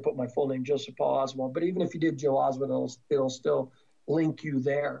Oswald, I think I put my full name, Joseph Paul Oswald. But even if you did Joe Oswald, it'll still link you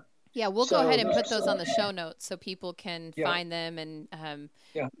there. Yeah, we'll go ahead and put those on the show notes so people can find them and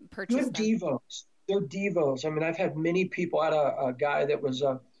purchase them. Devos. They're devos. I mean, I've had many people. I had a guy that was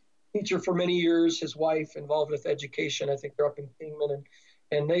a teacher for many years, his wife involved with education. I think they're up in Kingman,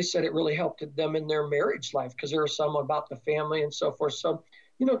 and they said it really helped them in their marriage life because there are some about the family and so forth. So,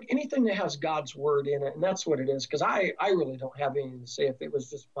 anything that has God's word in it, and that's what it is, because I really don't have anything to say if it was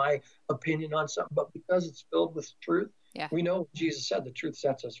just my opinion on something, but because it's filled with truth, we know Jesus said the truth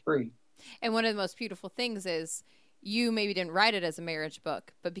sets us free. And one of the most beautiful things is you maybe didn't write it as a marriage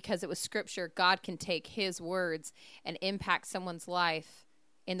book, but because it was scripture, God can take his words and impact someone's life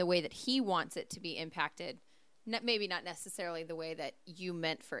in the way that he wants it to be impacted. Maybe not necessarily the way that you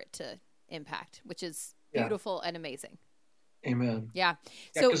meant for it to impact, which is beautiful and amazing. Amen. Yeah.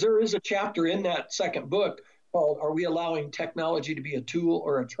 So, because there is a chapter in that second book called, Are We Allowing Technology to Be a Tool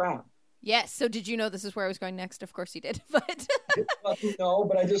or a Trap? Yes. So did you know this is where I was going next? Of course you did. But no,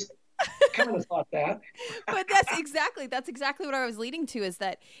 but I just kind of thought that. But that's exactly what I was leading to, is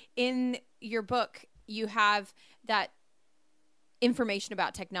that in your book, you have that information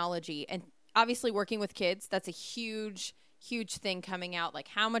about technology, and obviously working with kids, that's a huge thing coming out. Like,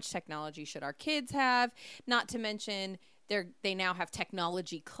 how much technology should our kids have? Not to mention they now have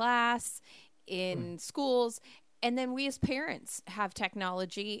technology class in schools. And then we as parents have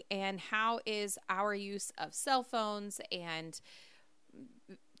technology, and how is our use of cell phones and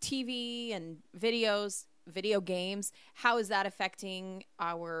TV and video games, how is that affecting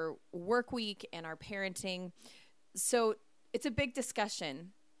our work week and our parenting? So it's a big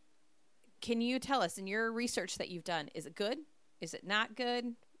discussion. Can you tell us, in your research that you've done, is it good? Is it not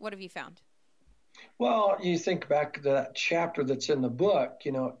good? What have you found? Well, you think back to that chapter that's in the book,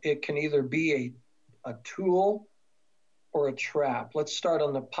 it can either be a tool or a trap. Let's start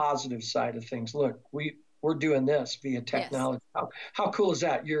on the positive side of things. Look, we're doing this via technology. Yes. How cool is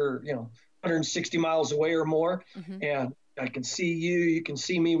that? You're, 160 miles away or more, and I can see you, you can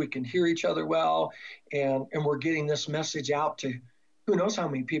see me, we can hear each other well, and we're getting this message out to who knows how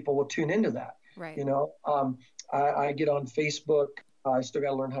many people will tune into that. Right. I get on Facebook. I still got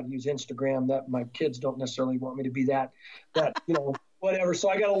to learn how to use Instagram. That my kids don't necessarily want me to be that, whatever. So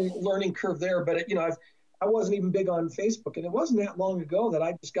I got a learning curve there. But I wasn't even big on Facebook, and it wasn't that long ago that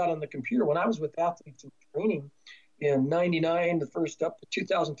I just got on the computer. When I was with Athletes in Training in '99, the first up to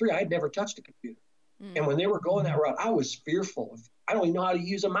 2003, I had never touched a computer. And when they were going that route, I was fearful. I don't even know how to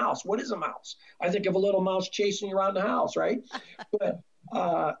use a mouse. What is a mouse? I think of a little mouse chasing you around the house, right? But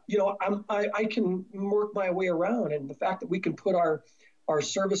I can work my way around, and the fact that we can put our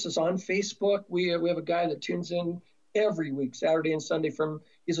services on Facebook. We have a guy that tunes in every week, Saturday and Sunday.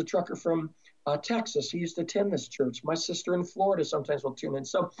 He's a trucker from Texas. He used to attend this church. My sister in Florida sometimes will tune in.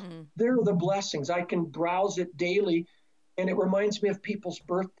 So there are the blessings. I can browse it daily, and it reminds me of people's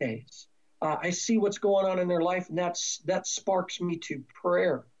birthdays. I see what's going on in their life, and that sparks me to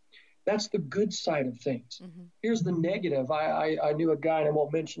prayer. That's the good side of things. Mm-hmm. Here's the negative. I knew a guy, and I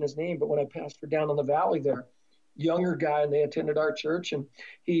won't mention his name, but when I pastored down in the valley there, younger guy, and they attended our church, and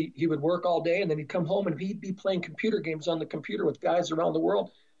he would work all day, and then he'd come home and he'd be playing computer games on the computer with guys around the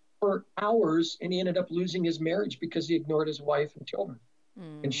world for hours, and he ended up losing his marriage because he ignored his wife and children.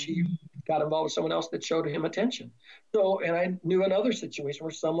 And she got involved with someone else that showed him attention. So, and I knew another situation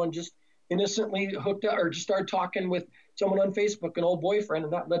where someone just innocently hooked up or just started talking with someone on Facebook, an old boyfriend,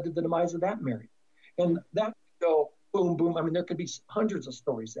 and that led to the demise of that marriage. And that could go boom, boom. I mean, there could be hundreds of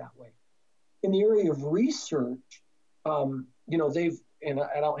stories that way. In the area of research, they've, and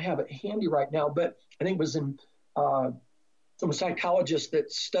I don't have it handy right now, but I think it was in some psychologists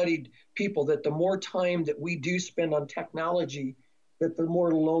that studied people that the more time that we do spend on technology, that the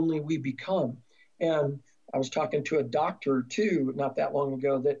more lonely we become. And I was talking to a doctor too, not that long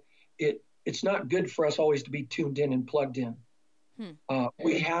ago, that it's not good for us always to be tuned in and plugged in.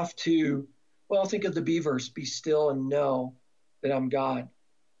 We have to, think of the B verse, be still and know that I'm God.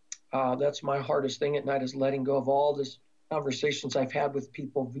 That's my hardest thing at night, is letting go of all this conversations I've had with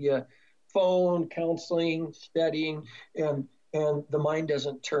people via phone, counseling, studying, and the mind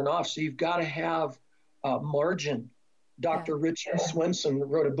doesn't turn off. So you've got to have margin. Dr. Richard Swenson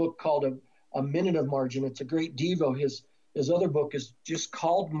wrote a book called A Minute of Margin. It's a great devo. His other book is just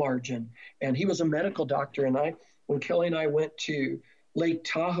called Margin. And he was a medical doctor. And when Kelly and I went to Lake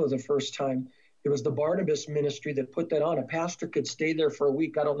Tahoe the first time, it was the Barnabas ministry that put that on. A pastor could stay there for a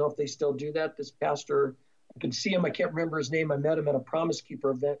week. I don't know if they still do that. This pastor, I can see him. I can't remember his name. I met him at a Promise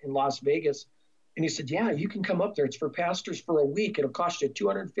Keeper event in Las Vegas. And he said, yeah, you can come up there. It's for pastors for a week. It'll cost you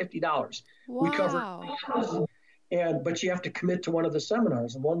 $250. Wow. We covered, but you have to commit to one of the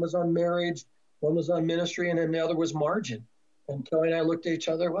seminars. And one was on marriage, one was on ministry, and then the other was margin. And Kelly and I looked at each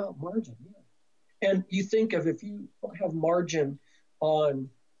other, well, margin, yeah. And you think of, if you don't have margin on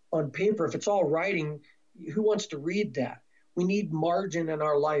paper, if it's all writing, who wants to read that? We need margin in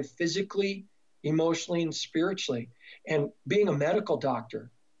our life, physically, emotionally, and spiritually. And being a medical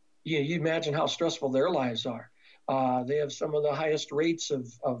doctor, you imagine how stressful their lives are. They have some of the highest rates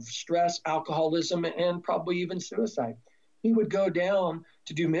of stress, alcoholism, and probably even suicide. He would go down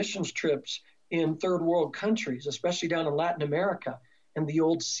to do missions trips in third world countries, especially down in Latin America, and the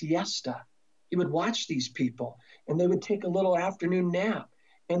old siesta. He would watch these people, and they would take a little afternoon nap,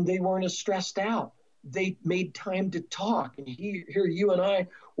 and they weren't as stressed out. They made time to talk. And here you and I,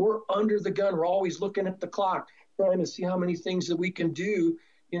 we're under the gun. We're always looking at the clock, trying to see how many things that we can do,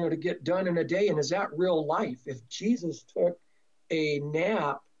 to get done in a day. And is that real life? If Jesus took a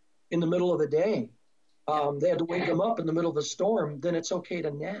nap in the middle of the day, they had to wake him up in the middle of the storm, then it's okay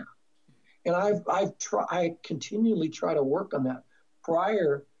to nap. And I continually try to work on that.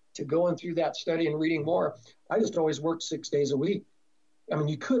 Prior to going through that study and reading more, I just always worked 6 days a week. I mean,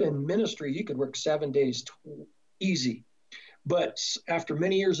 you could in ministry, you could work 7 days easy. But after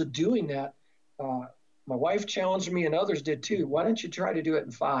many years of doing that, my wife challenged me, and others did too. Why don't you try to do it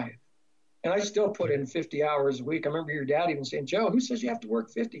in 5? And I still put in 50 hours a week. I remember your dad even saying, Joe, who says you have to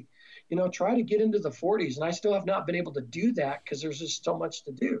work 50? Try to get into the 40s. And I still have not been able to do that because there's just so much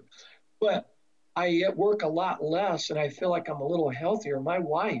to do. But I work a lot less, and I feel like I'm a little healthier. My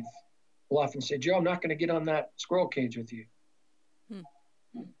wife will often say, Joe, I'm not going to get on that squirrel cage with you.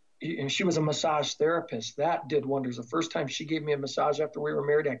 And she was a massage therapist. That did wonders. The first time she gave me a massage after we were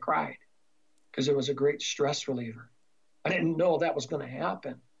married, I cried because it was a great stress reliever. I didn't know that was going to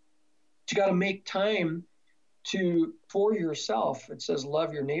happen. But you got to make time for yourself. It says,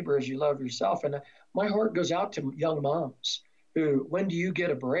 love your neighbor as you love yourself. And my heart goes out to young moms who, when do you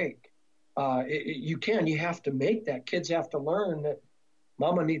get a break? You have to make that. Kids have to learn that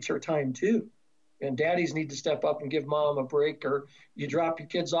mama needs her time too. And daddies need to step up and give mom a break, or you drop your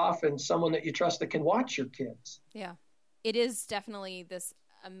kids off and someone that you trust that can watch your kids. Yeah. It is definitely this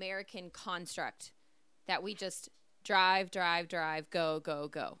American construct that we just drive, go, go,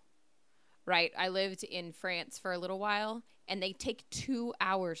 go. Right? I lived in France for a little while, and they take 2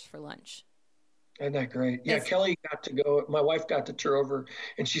 hours for lunch. Isn't that great? Yeah, Kelly got to go. My wife got to tour over,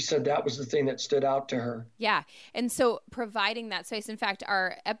 and she said that was the thing that stood out to her. Yeah. And so providing that space, in fact,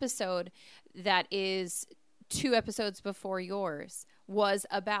 our episode that is 2 episodes before yours was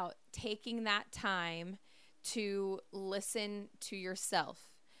about taking that time to listen to yourself,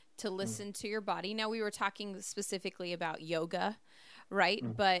 to listen to your body. Now, we were talking specifically about yoga, right?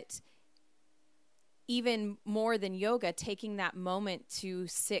 But even more than yoga, taking that moment to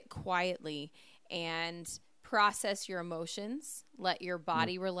sit quietly and process your emotions, let your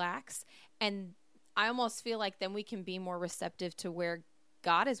body relax. And I almost feel like then we can be more receptive to where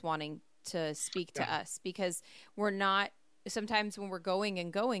God is wanting to speak to us, because we're not, sometimes when we're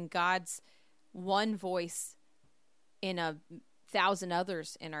going, God's one voice in 1,000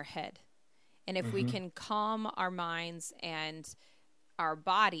 others in our head. And if we can calm our minds and our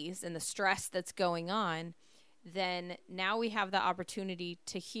bodies and the stress that's going on, then now we have the opportunity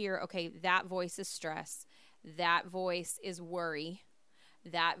to hear, okay, that voice is stress, that voice is worry,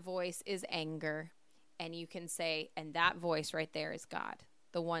 that voice is anger. And you can say, and that voice right there is God,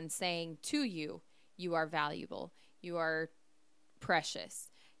 the one saying to you, you are valuable, you are precious,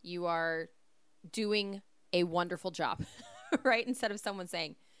 you are doing a wonderful job, right? Instead of someone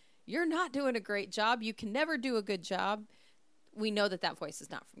saying, you're not doing a great job, you can never do a good job. We know that that voice is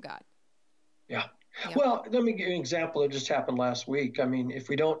not from God. Yeah. Well, let me give you an example that just happened last week. I mean, if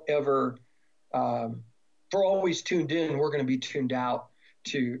we don't ever, if we're always tuned in, we're going to be tuned out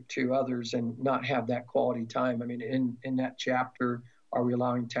to others and not have that quality time. I mean, in that chapter, Are We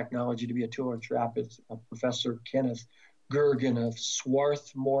Allowing Technology to Be a Tool or Trap? It's Professor Kenneth Gergen of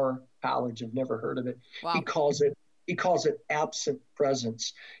Swarthmore College. I've never heard of it. Wow. He calls it absent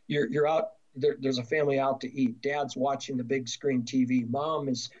presence. You're out there, there's a family out to eat. Dad's watching the big screen TV. Mom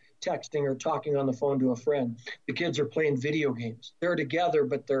is texting or talking on the phone to a friend. The kids are playing video games. They're together,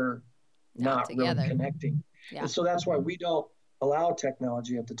 but they're not really connecting. Yeah. And so that's why we don't allow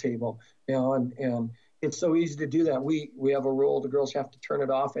technology at the table, and it's so easy to do that. We have a rule: the girls have to turn it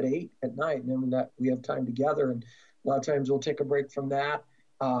off at 8 at night, and then that we have time together. And a lot of times we'll take a break from that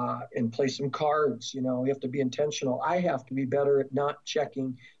and play some cards. We have to be intentional. I have to be better at not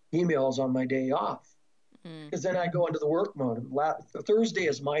checking emails on my day off, because then I go into the work mode. Thursday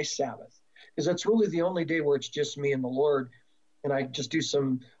is my Sabbath, because that's really the only day where it's just me and the Lord. And I just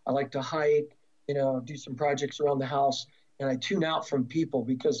I like to hike, do some projects around the house, and I tune out from people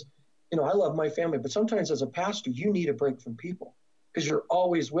because, I love my family, but sometimes as a pastor, you need a break from people because you're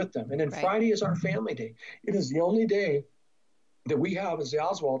always with them. And then Friday is our family day. It is the only day that we have as the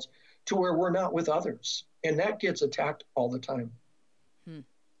Oswalds to where we're not with others. And that gets attacked all the time.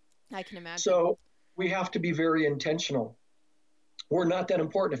 I can imagine. So we have to be very intentional. We're not that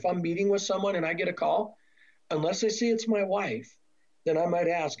important. If I'm meeting with someone and I get a call, unless I see it's my wife, then I might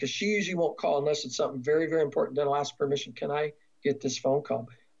ask, because she usually won't call unless it's something very, very important. Then I'll ask permission. Can I get this phone call?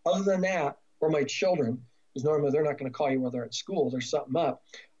 Other than that, or my children, because normally they're not going to call you while they're at school. There's something up.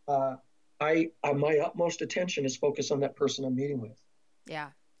 My utmost attention is focused on that person I'm meeting with. Yeah.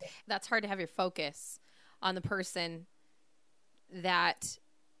 That's hard to have your focus on the person that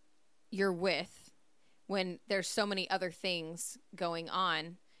you're with when there's so many other things going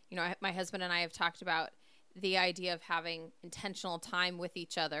on. My husband and I have talked about the idea of having intentional time with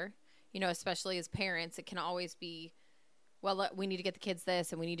each other, especially as parents. It can always be, well, we need to get the kids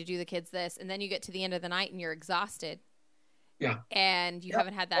this and we need to do the kids this. And then you get to the end of the night and you're exhausted. Yeah. And you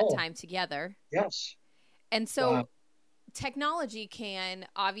haven't had that time together. Yes. And so technology can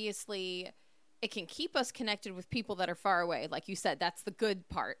obviously, it can keep us connected with people that are far away. Like you said, that's the good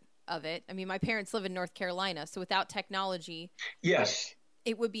part of it. I mean, my parents live in North Carolina, so without technology, yes,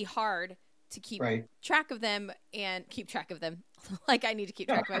 it would be hard to keep track of them and keep track of them. Like I need to keep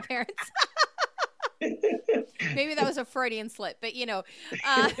track of my parents. Maybe that was a Freudian slip, but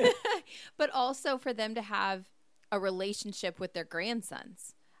but also for them to have a relationship with their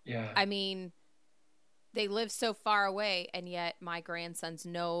grandsons. Yeah. I mean, they live so far away, and yet my grandsons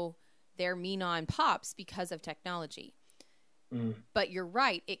know their Mina and Pops because of technology. But you're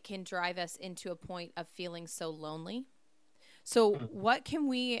right. It can drive us into a point of feeling so lonely. So what can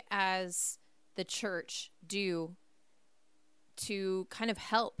we as the church do to kind of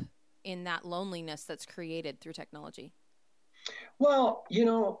help in that loneliness that's created through technology? Well,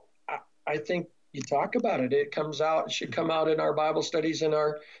 I think you talk about it. It should come out in our Bible studies and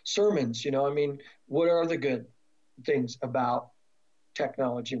our sermons. What are the good things about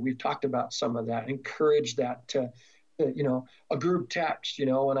technology? We've talked about some of that. Encourage that to a group text,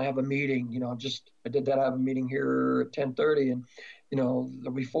 when I have a meeting, I did that. I have a meeting here at 10:30 and,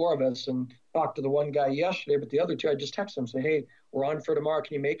 there'll be 4 of us, and talked to the one guy yesterday, but the other 2, I just text them, say, hey, we're on for tomorrow.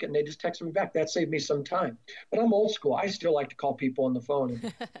 Can you make it? And they just text me back. That saved me some time. But I'm old school. I still like to call people on the phone.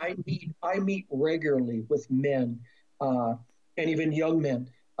 And I meet regularly with men and even young men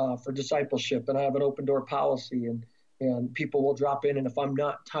for discipleship. And I have an open door policy, and people will drop in. And if I'm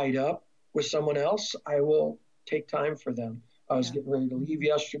not tied up with someone else, I will take time for them. I was getting ready to leave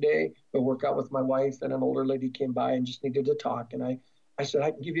yesterday, go work out with my wife, and an older lady came by and just needed to talk. And I said,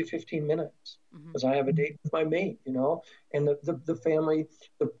 I can give you 15 minutes because I have a date with my mate, and the family,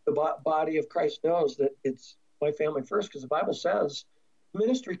 the body of Christ knows that it's my family first, because the Bible says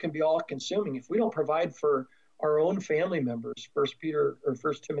ministry can be all consuming. If we don't provide for our own family members, First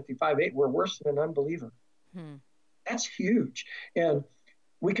Timothy 5:8, we're worse than an unbeliever. Hmm. That's huge. And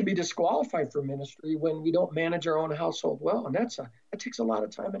we can be disqualified for ministry when we don't manage our own household well. And that takes a lot of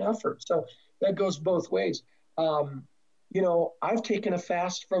time and effort. So that goes both ways. I've taken a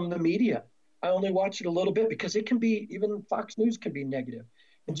fast from the media. I only watch it a little bit because it can be, even Fox News can be negative,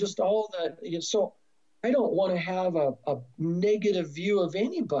 and just all that. So I don't want to have a negative view of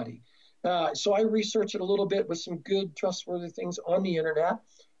anybody. So I research it a little bit with some good, trustworthy things on the internet.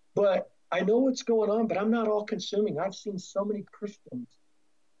 But I know what's going on, but I'm not all consuming. I've seen so many Christians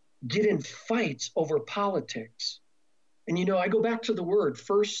get in fights over politics. And, I go back to the word,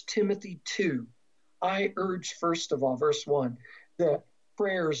 1 Timothy 2. I urge, first of all, verse 1, that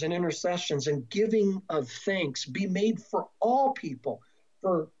prayers and intercessions and giving of thanks be made for all people,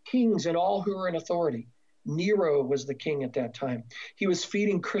 for kings and all who are in authority. Nero was the king at that time. He was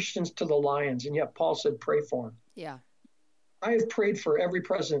feeding Christians to the lions, and yet Paul said, pray for him. Yeah. I have prayed for every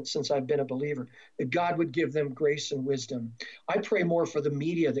president since I've been a believer, that God would give them grace and wisdom. I pray more for the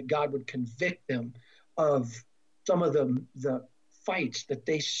media, that God would convict them of some of the fights that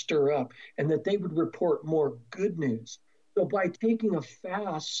they stir up, and that they would report more good news. So by taking a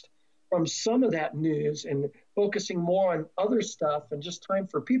fast from some of that news and focusing more on other stuff and just time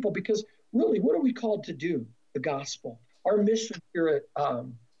for people, because really, what are we called to do? The gospel. Our mission here at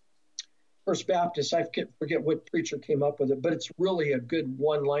First Baptist, I forget what preacher came up with it, but it's really a good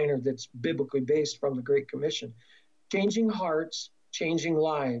one-liner that's biblically based from the Great Commission. Changing hearts, changing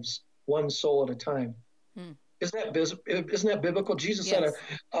lives, one soul at a time. Isn't that biblical? Jesus Yes.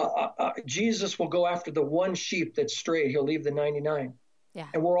 said, Jesus will go after the one sheep that's strayed. He'll leave the 99. Yeah.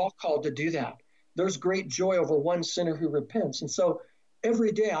 And we're all called to do that. There's great joy over one sinner who repents. And so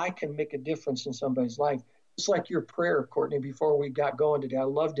every day I can make a difference in somebody's life. It's like your prayer, Courtney, before we got going today. I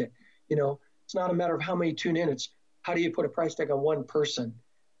loved it. It's not a matter of how many tune in. It's how do you put a price tag on one person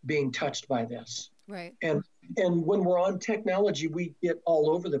being touched by this? Right. And when we're on technology, we get all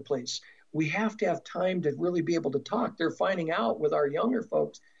over the place. We have to have time to really be able to talk. They're finding out with our younger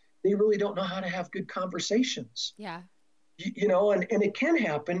folks, they really don't know how to have good conversations. Yeah. And it can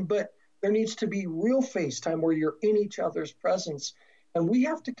happen, but there needs to be real FaceTime where you're in each other's presence. And we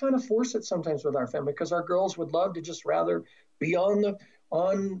have to kind of force it sometimes with our family, because our girls would love to just rather be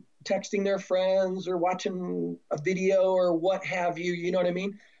on texting their friends or watching a video or what have you, you know what I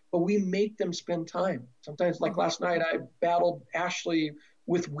mean? But we make them spend time. Sometimes, like last night, I battled Ashley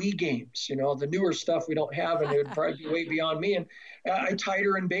with Wii games, the newer stuff we don't have, and it would probably be way beyond me. And I tied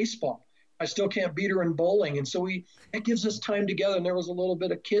her in baseball. I still can't beat her in bowling. And so it gives us time together. And there was a little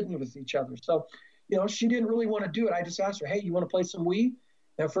bit of kidding with each other. So, she didn't really want to do it. I just asked her, hey, you want to play some Wii?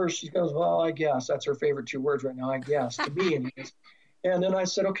 And at first she goes, well, I guess. That's her favorite 2 words right now, I guess, to me anyways. And then I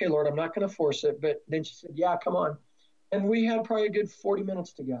said, okay, Lord, I'm not going to force it. But then she said, yeah, come on. And we had probably a good 40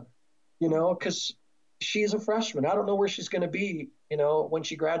 minutes together, because she's a freshman. I don't know where she's going to be, when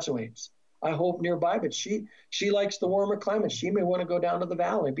she graduates. I hope nearby, but she likes the warmer climate. She may want to go down to the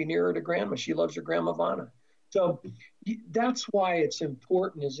valley, be nearer to grandma. She loves her grandma Vanna. So that's why it's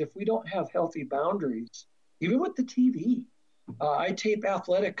important, is if we don't have healthy boundaries, even with the TV. I tape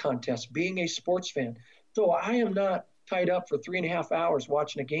athletic contests, being a sports fan. So I am not tied up for 3.5 hours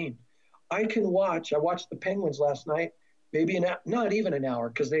watching a game. I watched the Penguins last night, maybe not even an hour,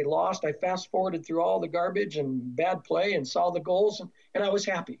 because they lost. I fast forwarded through all the garbage and bad play and saw the goals, and I was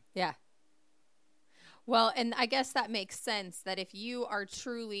happy. Yeah. Well, and I guess that makes sense, that if you are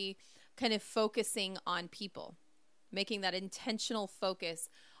truly kind of focusing on people, making that intentional focus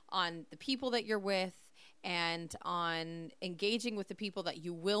on the people that you're with and on engaging with the people that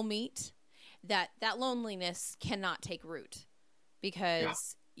you will meet, that loneliness cannot take root,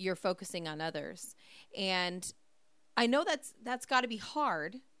 because you're focusing on others. And I know that's got to be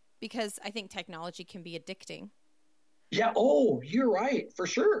hard, because I think technology can be addicting. Yeah. Oh, you're right. For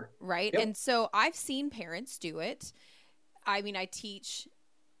sure. Right. Yep. And so I've seen parents do it. I mean, I teach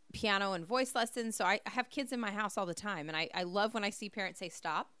piano and voice lessons, so I have kids in my house all the time. And I love when I see parents say,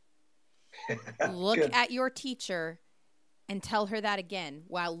 stop, look at your teacher and tell her that again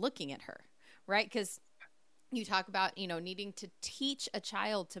while looking at her. Right. Because you talk about, needing to teach a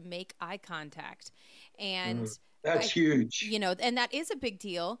child to make eye contact. And that's huge. And that is a big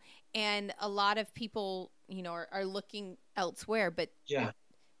deal. And a lot of people, are looking elsewhere, but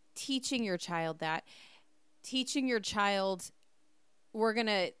teaching your child we're going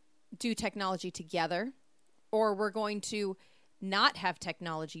to do technology together, or we're going to not have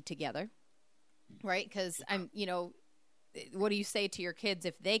technology together. Right. Because what do you say to your kids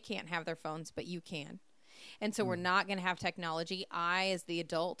if they can't have their phones, but you can? And so we're not going to have technology. I, as the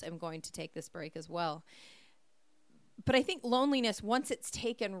adult, am going to take this break as well. But I think loneliness, once it's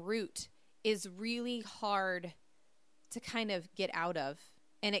taken root, is really hard to kind of get out of,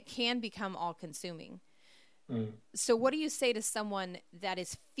 and it can become all consuming. So what do you say to someone that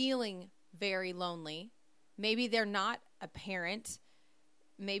is feeling very lonely? Maybe they're not a parent.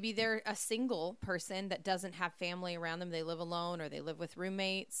 Maybe they're a single person that doesn't have family around them. They live alone or they live with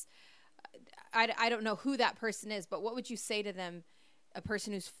roommates. I don't know who that person is, but what would you say to them, a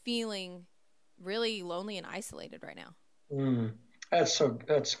person who's feeling really lonely and isolated right now?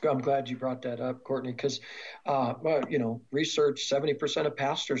 I'm glad you brought that up, Courtney, because, research, 70% of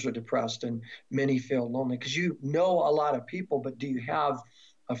pastors are depressed and many feel lonely because you know a lot of people, but do you have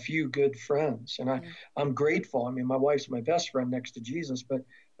a few good friends? And I'm grateful. I mean, my wife's my best friend next to Jesus, but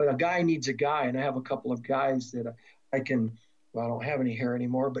a guy needs a guy. And I have a couple of guys that I can, well, I don't have any hair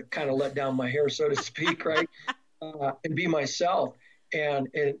anymore, but kind of let down my hair, so to speak, right? And be myself. And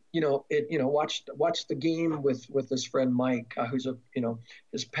watch the game with this friend Mike, who's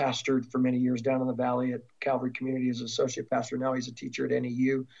has pastored for many years down in the valley at Calvary Community as associate pastor. Now he's a teacher at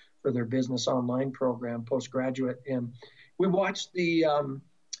NEU for their business online program, postgraduate. And we watched the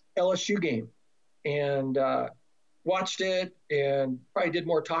LSU game and watched it and probably did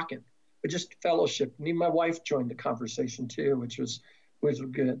more talking, but just fellowship. And even my wife joined the conversation too, which was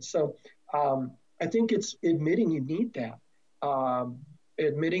good. So I think it's admitting you need that.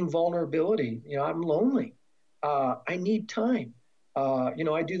 Admitting vulnerability. I'm lonely. I need time.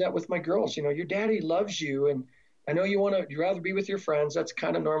 I do that with my girls. Your daddy loves you, and I know you'd rather be with your friends. That's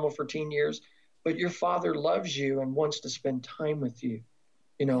kind of normal for teen years, but your father loves you and wants to spend time with you.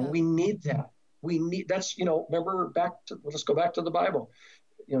 We need that. Remember let's go back to the Bible.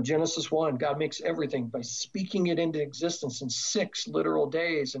 Genesis 1, God makes everything by speaking it into existence in 6 literal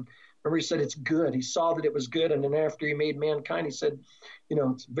days. And remember, he said it's good. He saw that it was good. And then after he made mankind, he said,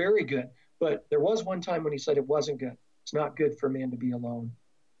 it's very good. But there was one time when he said it wasn't good. It's not good for man to be alone.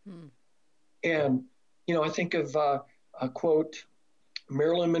 And, I think of a quote,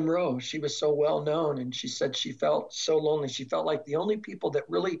 Marilyn Monroe. She was so well known, and she said she felt so lonely. She felt like the only people that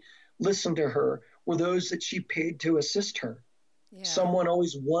really listened to her were those that she paid to assist her. Yeah. Someone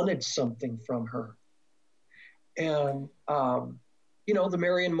always wanted something from her. And, the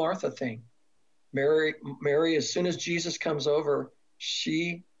Mary and Martha thing. Mary, as soon as Jesus comes over,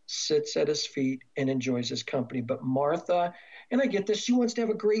 she sits at his feet and enjoys his company. But Martha, and I get this, she wants to have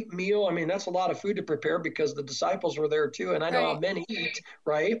a great meal. I mean, that's a lot of food to prepare because the disciples were there too. And I know how men eat,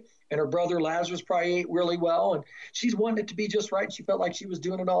 right? And her brother Lazarus probably ate really well. And she's wanted it to be just right. She felt like she was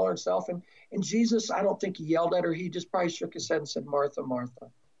doing it all herself. And Jesus, I don't think he yelled at her. He just probably shook his head and said, Martha, Martha,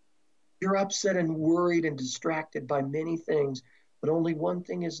 you're upset and worried and distracted by many things, but only one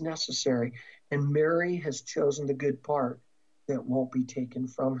thing is necessary. And Mary has chosen the good part that won't be taken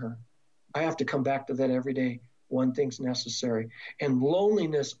from her. I have to come back to that every day. One thing's necessary. And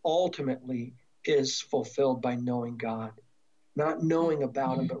loneliness ultimately is fulfilled by knowing God. Not knowing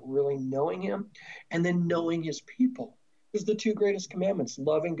about him, but really knowing him, and then knowing his people. There's the 2 greatest commandments: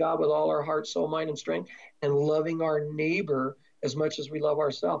 loving God with all our heart, soul, mind, and strength, and loving our neighbor as much as we love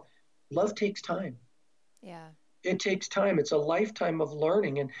ourselves. Love takes time. Yeah. It takes time. It's a lifetime of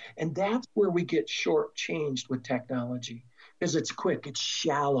learning. And that's where we get shortchanged with technology, because it's quick, it's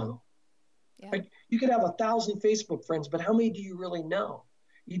shallow. Yeah. Like, you could have 1,000 Facebook friends, but how many do you really know?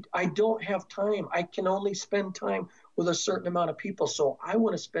 I don't have time. I can only spend time with a certain amount of people. So I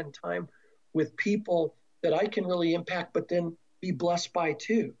want to spend time with people that I can really impact, but then be blessed by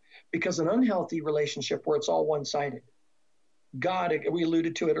too. Because an unhealthy relationship where it's all one-sided. God, we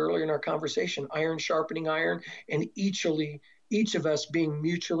alluded to it earlier in our conversation, iron sharpening iron, and each of us being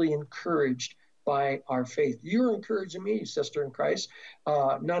mutually encouraged by our faith. You're encouraging me, sister in Christ,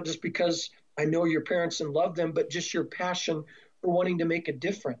 not just because I know your parents and love them, but just your passion for wanting to make a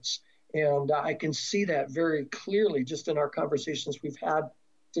difference. And I can see that very clearly just in our conversations we've had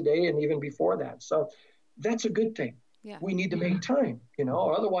today and even before that. So that's a good thing. Yeah. We need to make time,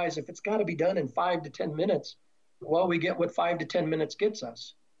 otherwise if it's got to be done in 5 to 10 minutes, well, we get what 5 to 10 minutes gets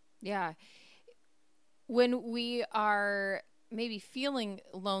us. Yeah. When we are maybe feeling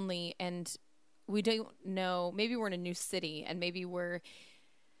lonely and we don't know, maybe we're in a new city and maybe we're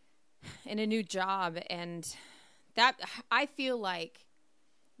in a new job, and that, I feel like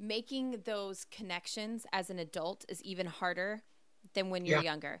making those connections as an adult is even harder than when you're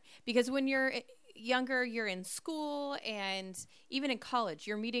younger. Because when you're younger, you're in school and even in college,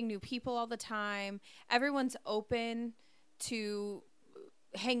 you're meeting new people all the time. Everyone's open to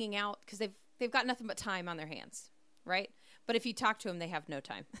hanging out because they've got nothing but time on their hands, right? But if you talk to them, they have no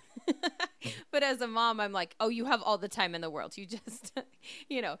time. But as a mom, I'm like, oh, you have all the time in the world. You just,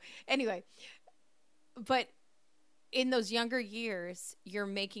 anyway. But in those younger years, you're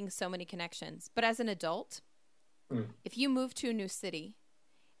making so many connections. But as an adult, if you move to a new city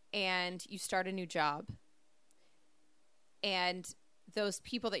and you start a new job and those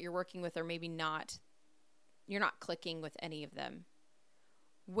people that you're working with are maybe you're not clicking with any of them,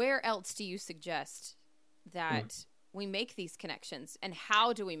 where else do you suggest that we make these connections, and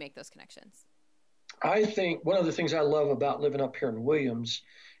how do we make those connections? I think one of the things I love about living up here in Williams,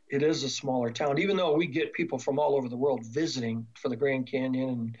 it is a smaller town, even though we get people from all over the world visiting for the Grand Canyon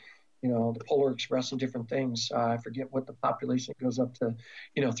and, the Polar Express and different things. I forget what the population goes up to.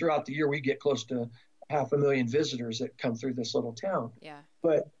 Throughout the year, we get close to 500,000 visitors that come through this little town. Yeah.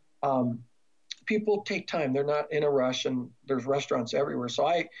 But people take time. They're not in a rush, and there's restaurants everywhere. So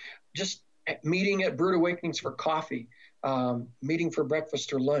I just meeting at Brewed Awakenings for coffee, meeting for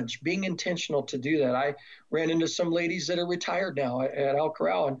breakfast or lunch, being intentional to do that. I ran into some ladies that are retired now at El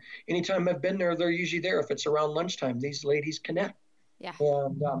Corral, and anytime I've been there, they're usually there. If it's around lunchtime, these ladies connect. Yeah.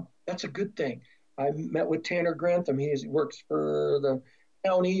 And that's a good thing. I met with Tanner Grantham. He works for the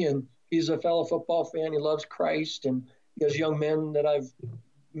county, and he's a fellow football fan. He loves Christ, and he has young men that I've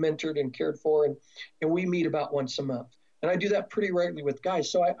mentored and cared for, and we meet about once a month. And I do that pretty regularly with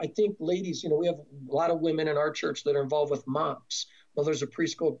guys. So I think ladies, we have a lot of women in our church that are involved with MOPS, Mothers of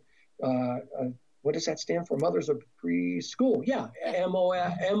Preschool. What does that stand for? Mothers of Preschool. Yeah,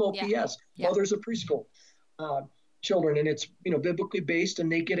 MOPS, Yeah. Mothers of Preschool children. And it's, biblically based,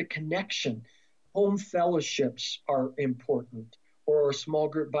 and they get a connection. Home fellowships are important, or a small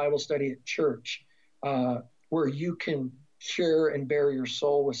group Bible study at church, where you can share and bare your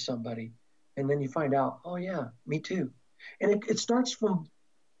soul with somebody. And then you find out, oh yeah, me too. And it starts from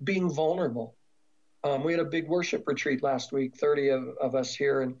being vulnerable. We had a big worship retreat last week, 30 of us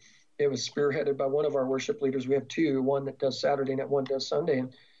here, and it was spearheaded by one of our worship leaders. We have two, one that does Saturday and one does Sunday.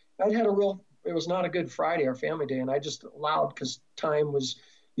 And it was not a good Friday, our family day. And I just allowed, because time was,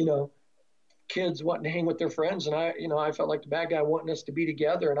 kids wanting to hang with their friends. And I felt like the bad guy wanting us to be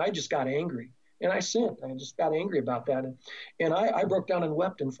together. And I just got angry. And I sinned. I just got angry about that. And I broke down and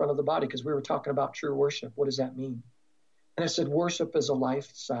wept in front of the body, because we were talking about true worship. What does that mean? And I said, worship is a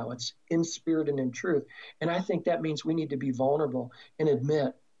lifestyle. It's in spirit and in truth. And I think that means we need to be vulnerable and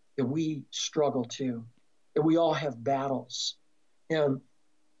admit that we struggle too, that we all have battles. And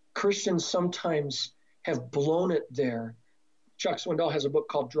Christians sometimes have blown it there. Chuck Swindoll has a book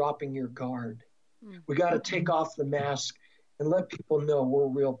called Dropping Your Guard. We got to take off the mask and let people know we're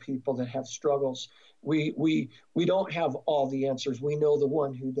real people that have struggles. We don't have all the answers. We know the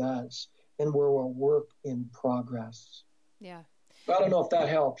one who does, and we're a work in progress. Yeah. I don't know if that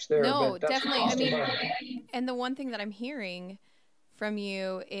helps there. No, but that's definitely. And the one thing that I'm hearing from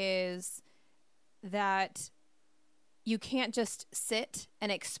you is that you can't just sit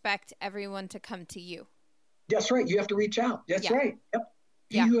and expect everyone to come to you. That's right. You have to reach out. That's right. Yep.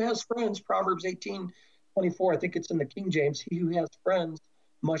 He who has friends, Proverbs 18:24, I think it's in the King James, he who has friends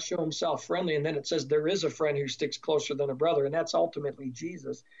must show himself friendly. And then it says there is a friend who sticks closer than a brother, and that's ultimately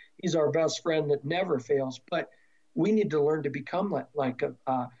Jesus. He's our best friend that never fails. But we need to learn to become like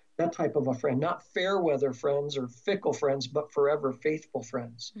that type of a friend, not fair weather friends or fickle friends, but forever faithful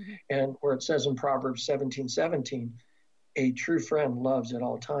friends. Mm-hmm. And where it says in Proverbs 17:17, a true friend loves at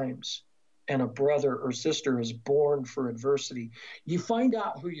all times, and a brother or sister is born for adversity. You find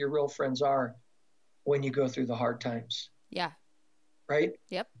out who your real friends are when you go through the hard times. Yeah. Right?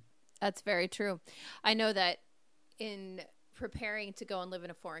 Yep. That's very true. I know that in preparing to go and live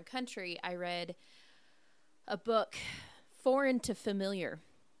in a foreign country, I read a book, Foreign to Familiar,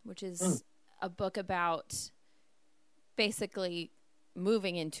 which is a book about basically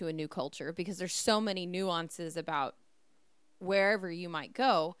moving into a new culture, because there's so many nuances about wherever you might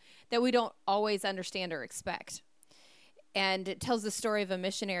go that we don't always understand or expect. And it tells the story of a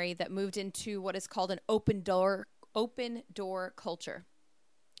missionary that moved into what is called an open door culture,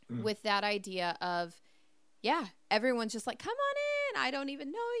 with that idea of, everyone's just like, come on in. I don't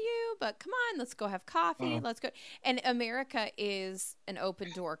even know you, but come on, let's go have coffee. Let's go. And America is an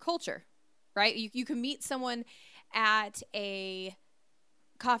open door culture, right? You can meet someone at a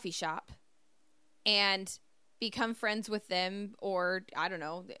coffee shop and become friends with them, or I don't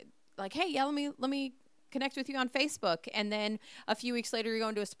know, like, hey, let me connect with you on Facebook. And then a few weeks later, you're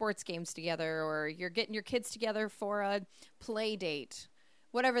going to a sports games together, or you're getting your kids together for a play date,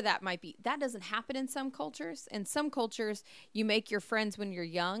 whatever that might be. That doesn't happen in some cultures. In some cultures, you make your friends when you're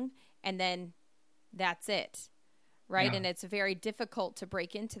young, and then that's it, right? Yeah. And it's very difficult to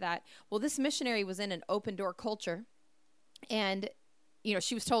break into that. Well, this missionary was in an open door culture, and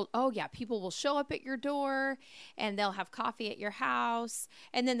she was told, oh yeah, people will show up at your door and they'll have coffee at your house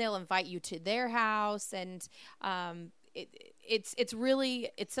and then they'll invite you to their house. And it's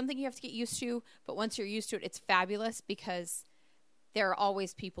something you have to get used to. But once you're used to it, it's fabulous because there are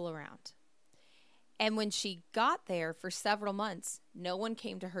always people around. And when she got there for several months, no one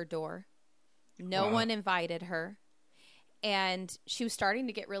came to her door. No one invited her. And she was starting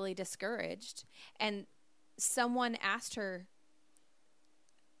to get really discouraged. And someone asked her,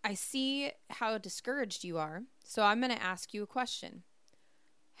 I see how discouraged you are, so I'm going to ask you a question.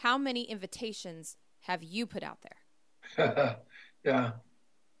 How many invitations have you put out there? Yeah.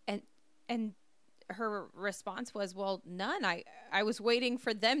 And her response was, well, none. I was waiting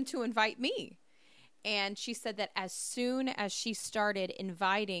for them to invite me. And she said that as soon as she started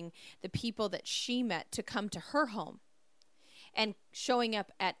inviting the people that she met to come to her home and showing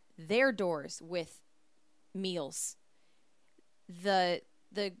up at their doors with meals, the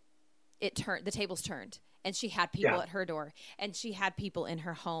tables turned, and she had people at her door and she had people in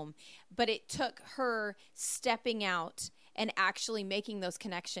her home. But it took her stepping out and actually making those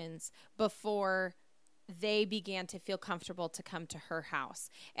connections before they began to feel comfortable to come to her house.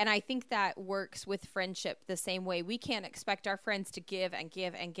 And I think that works with friendship the same way. We can't expect our friends to give and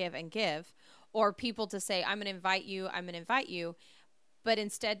give and give and give, or people to say, I'm going to invite you, but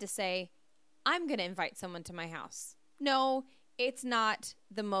instead to say, I'm going to invite someone to my house. No, it's not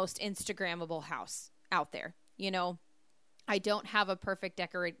the most Instagrammable house out there. I don't have a perfect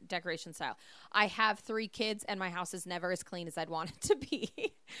decoration style. I have 3 kids and my house is never as clean as I'd want it to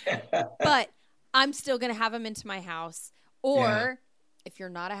be. But I'm still going to have them into my house. Or if you're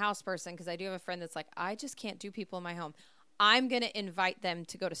not a house person, because I do have a friend that's like, I just can't do people in my home, I'm going to invite them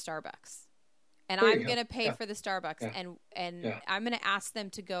to go to Starbucks. And I'm going to pay for the Starbucks. And I'm going to ask them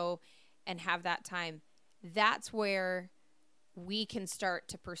to go and have that time. That's where we can start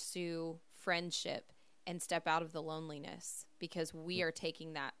to pursue friendship and step out of the loneliness, because we are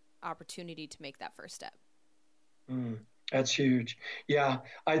taking that opportunity to make that first step. That's huge. Yeah,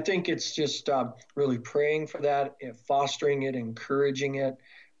 I think it's just really praying for that, fostering it, encouraging it.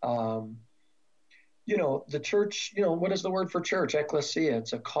 The church, what is the word for church? Ecclesia.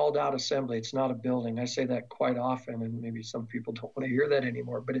 It's a called out assembly. It's not a building. I say that quite often, and maybe some people don't want to hear that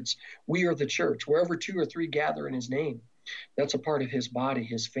anymore, but we are the church. Wherever 2 or 3 gather in his name, that's a part of his body,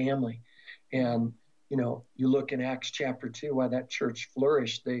 his family. And, you look in Acts chapter 2, why that church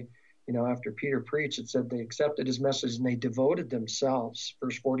flourished. They, after Peter preached, it said they accepted his message and they devoted themselves,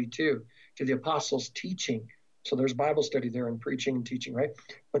 verse 42, to the apostles' teaching. So there's Bible study there and preaching and teaching, right?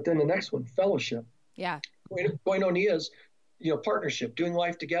 But then the next one, fellowship. Yeah. Koinonia is, partnership, doing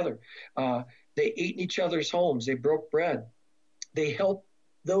life together. They ate in each other's homes. They broke bread. They helped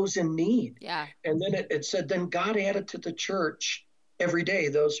those in need. Yeah. And then it said, then God added to the church every day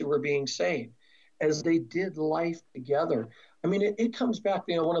those who were being saved as they did life together. I mean, it comes back,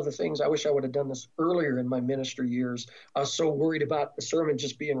 one of the things, I wish I would have done this earlier in my ministry years. I was so worried about the sermon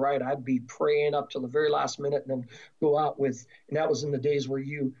just being right. I'd be praying up till the very last minute and then go out and that was in the days where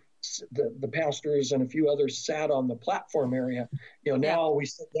the pastors and a few others sat on the platform area. Now we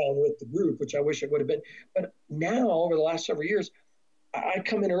sit down with the group, which I wish it would have been. But now, over the last several years, I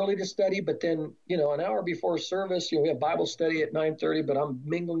come in early to study, but then, an hour before service, we have Bible study at 9:30, but I'm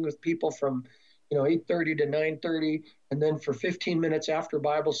mingling with people from 8:30 to 9:30. And then for 15 minutes after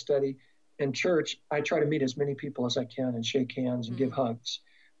Bible study and church, I try to meet as many people as I can and shake hands and give hugs,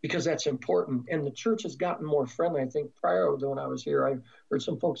 because that's important. And the church has gotten more friendly. I think prior to when I was here, I heard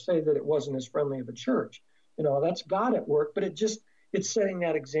some folks say that it wasn't as friendly of a church. That's God at work, but it's setting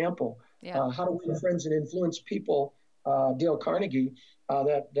that example. Yeah. How to win friends and influence people. Dale Carnegie,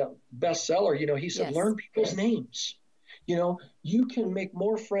 that bestseller, he said, learn people's names. You can make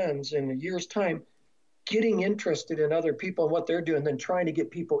more friends in a year's time getting interested in other people and what they're doing than trying to get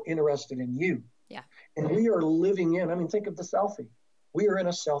people interested in you. Yeah. And we are living think of the selfie. We are in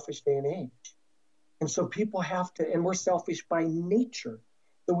a selfish day and age. And so people have to, and we're selfish by nature,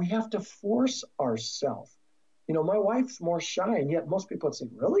 that we have to force ourselves. My wife's more shy, and yet most people would say,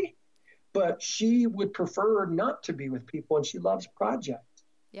 really? But she would prefer not to be with people, and she loves projects.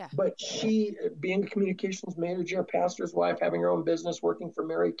 Yeah. But she, being a communications manager, a pastor's wife, having her own business, working for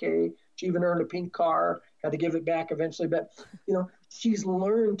Mary Kay, she even earned a pink car, had to give it back eventually. But, she's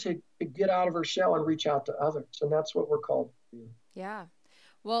learned to get out of her shell and reach out to others. And that's what we're called to do. Yeah.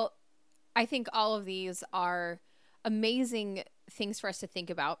 Well, I think all of these are amazing things for us to think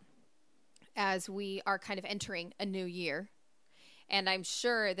about as we are kind of entering a new year. And I'm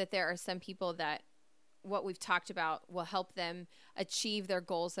sure that there are some people that what we've talked about will help them achieve their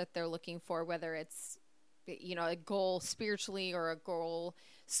goals that they're looking for, whether it's a goal spiritually or a goal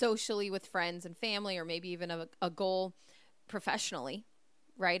socially with friends and family, or maybe even a goal professionally,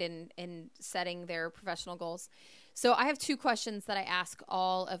 right? And setting their professional goals. So I have two questions that I ask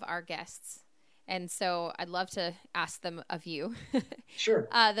all of our guests. And so I'd love to ask them of you. Sure.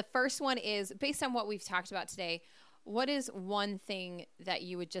 The first one is, based on what we've talked about today, what is one thing that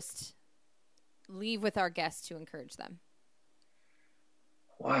you would just leave with our guests to encourage them?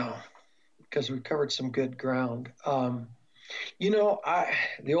 Wow. Because we covered some good ground. The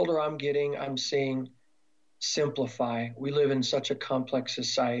older I'm getting, I'm seeing simplify. We live in such a complex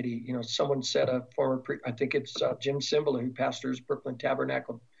society. Someone said, I think it's Jim Cymbala, who pastors Brooklyn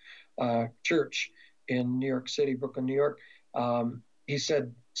Tabernacle Church in New York City, Brooklyn, New York. He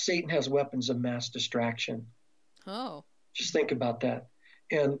said, Satan has weapons of mass distraction. Oh. Just think about that.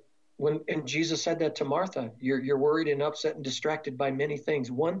 And Jesus said that to Martha, you're worried and upset and distracted by many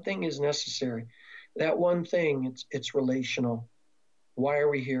things. One thing is necessary. That one thing, it's relational. Why are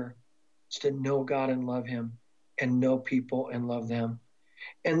we here? It's to know God and love him, and know people and love them.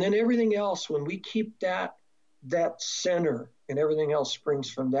 And then everything else, when we keep that center and everything else springs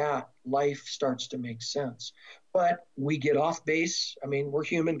from that, life starts to make sense. But we get off base. I mean, we're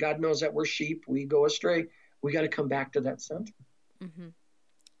human. God knows that we're sheep. We go astray. We got to come back to that center. Mm-hmm.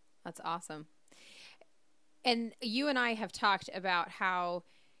 That's awesome. And you and I have talked about how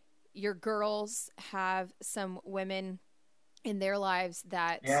your girls have some women in their lives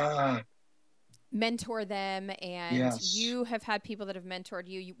that mentor them, and you have had people that have mentored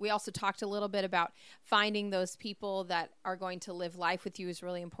you. We also talked a little bit about finding those people that are going to live life with you is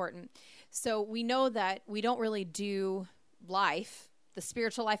really important. So we know that we don't really do life, the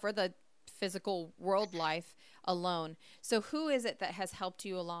spiritual life or the physical world life, alone. So who is it that has helped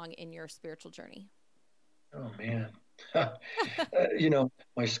you along in your spiritual journey? Oh, man.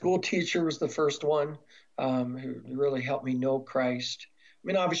 My school teacher was the first one who really helped me know Christ. I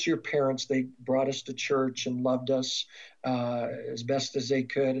mean, obviously, your parents, they brought us to church and loved us as best as they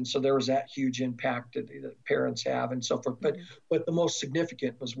could. And so there was that huge impact that parents have and so forth. But the most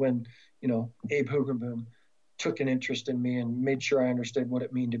significant was when, Abe Hugenboom took an interest in me and made sure I understood what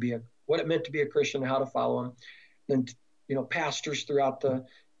it meant to be a Christian and how to follow him. Then, pastors throughout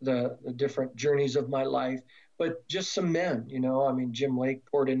the different journeys of my life, but just some men, Jim Lake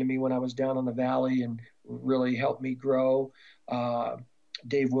poured into me when I was down in the valley and really helped me grow.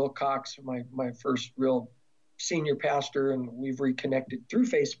 Dave Wilcox, my first real senior pastor, and we've reconnected through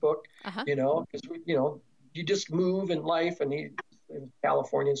Facebook, because you just move in life, and he's in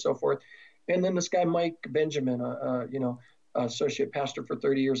California and so forth. And then this guy, Mike Benjamin, associate pastor for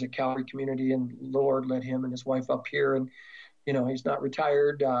 30 years at Calvary Community, and the Lord led him and his wife up here. And, he's not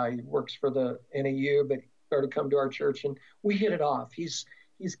retired. He works for the NAU, but he started to come to our church, and we hit it off. He's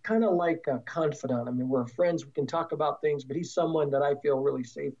kind of like a confidant. I mean, we're friends. We can talk about things, but he's someone that I feel really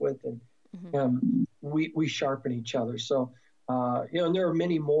safe with, and we sharpen each other. So, and there are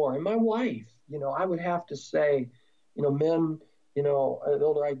many more. And my wife, I would have to say, men, the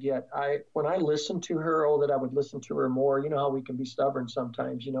older I get, when I listen to her, that I would listen to her more. You know how we can be stubborn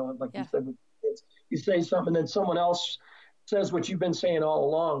sometimes, like you said, you say something, and then someone else says what you've been saying all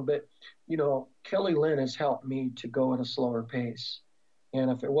along. But, Kelly Lynn has helped me to go at a slower pace.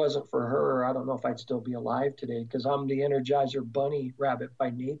 And if it wasn't for her, I don't know if I'd still be alive today, because I'm the Energizer Bunny rabbit by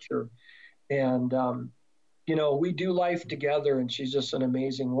nature. And, we do life together, and she's just an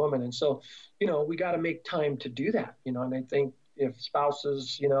amazing woman. And so, we got to make time to do that, and I think if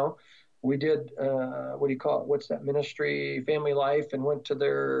spouses, we did, what do you call it? What's that ministry, Family Life, and went to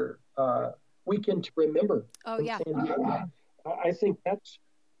their weekend to remember. Oh, yeah. I think that's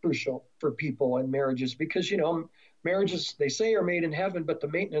crucial for people and marriages, because, marriages, they say, are made in heaven, but the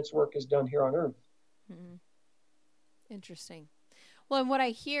maintenance work is done here on earth. Mm-hmm. Interesting. Well, and what I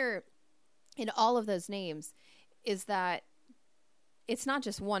hear in all of those names is that it's not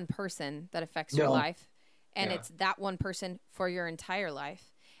just one person that affects your life, and it's that one person for your entire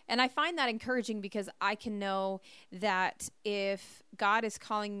life. And I find that encouraging, because I can know that if God is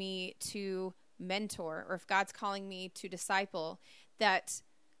calling me to mentor, or if God's calling me to disciple, that,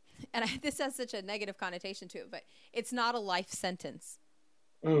 and this has such a negative connotation to it, but it's not a life sentence,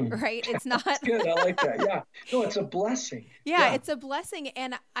 right? It's not. That's good. I like that. Yeah. No, it's a blessing. Yeah, it's a blessing.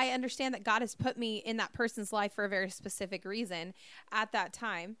 And I understand that God has put me in that person's life for a very specific reason at that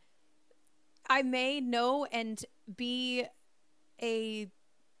time. I may know and be a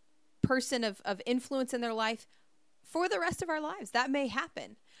person of influence in their life for the rest of our lives. That may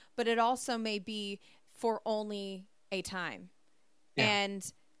happen, but it also may be for only a time. Yeah.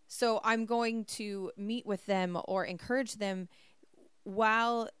 And so I'm going to meet with them or encourage them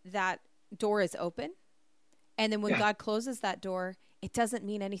while that door is open, And then when God closes that door, it doesn't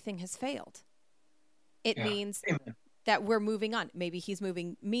mean anything has failed. It means that we're moving on. Maybe he's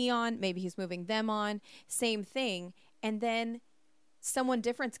moving me on. Maybe he's moving them on. Same thing. And then someone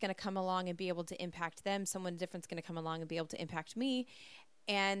different's going to come along and be able to impact them. Someone different's going to come along and be able to impact me.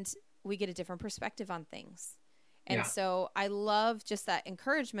 And we get a different perspective on things. And so I love just that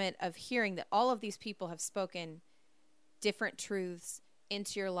encouragement of hearing that all of these people have spoken different truths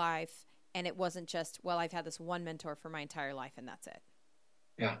into your life. And it wasn't just, well, I've had this one mentor for my entire life and that's it.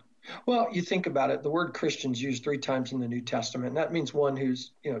 Yeah. Well, you think about it, the word Christian's used 3 times in the New Testament. And that means one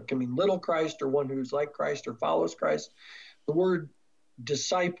who's, can mean little Christ or one who's like Christ or follows Christ. The word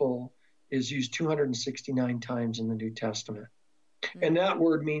disciple is used 269 times in the New Testament. Mm-hmm. And that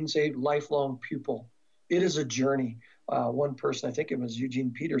word means a lifelong pupil. It is a journey. One person, I think it was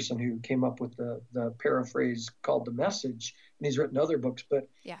Eugene Peterson, who came up with the paraphrase called The Message, and he's written other books, but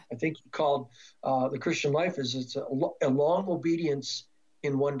I think he called the Christian life is it's a long obedience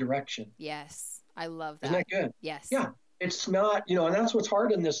in one direction. Yes, I love that. Isn't that good? Yes. Yeah, it's not, and that's what's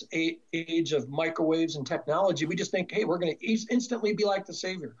hard in this age of microwaves and technology. We just think, hey, we're going to instantly be like the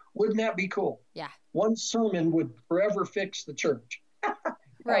Savior. Wouldn't that be cool? Yeah. One sermon would forever fix the church.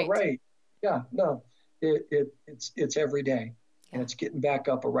 Right. Right. Yeah, no. It's every day, and it's getting back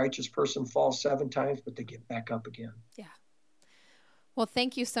up. A righteous person falls 7 times, but they get back up again. Yeah. Well,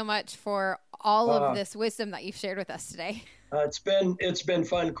 thank you so much for all of this wisdom that you've shared with us today. It's been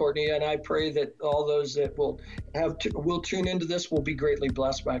fun, Courtney, and I pray that all those that will tune into this will be greatly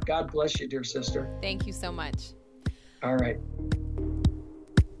blessed by it. God bless you, dear sister. Thank you so much. All right.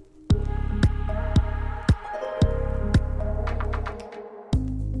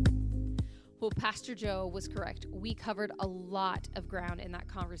 Well, Pastor Joe was correct. We covered a lot of ground in that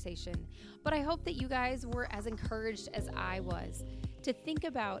conversation, but I hope that you guys were as encouraged as I was to think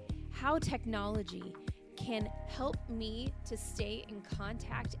about how technology can help me to stay in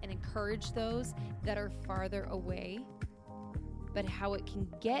contact and encourage those that are farther away, but how it can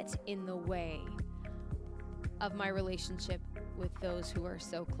get in the way of my relationship with those who are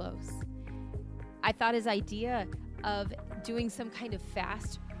so close. I thought his idea of doing some kind of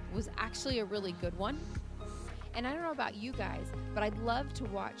fast was actually a really good one. And I don't know about you guys, but I'd love to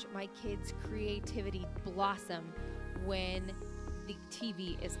watch my kids' creativity blossom when the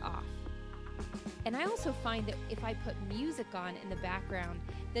TV is off. And I also find that if I put music on in the background,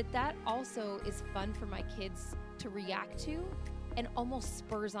 that also is fun for my kids to react to and almost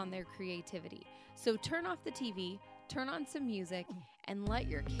spurs on their creativity. So turn off the TV, turn on some music, and let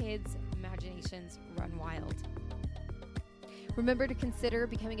your kids' imaginations run wild. Remember to consider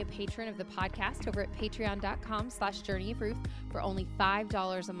becoming a patron of the podcast over at patreon.com/journeyofruth for only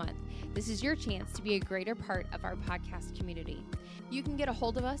 $5 a month. This is your chance to be a greater part of our podcast community. You can get a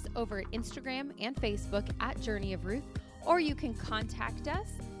hold of us over at Instagram and Facebook at Journey of Ruth, or you can contact us,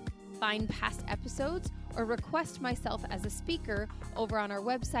 find past episodes, or request myself as a speaker over on our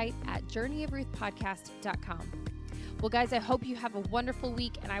website at journeyofruthpodcast.com. Well, guys, I hope you have a wonderful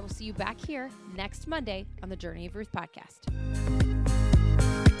week, and I will see you back here next Monday on the Journey of Ruth podcast.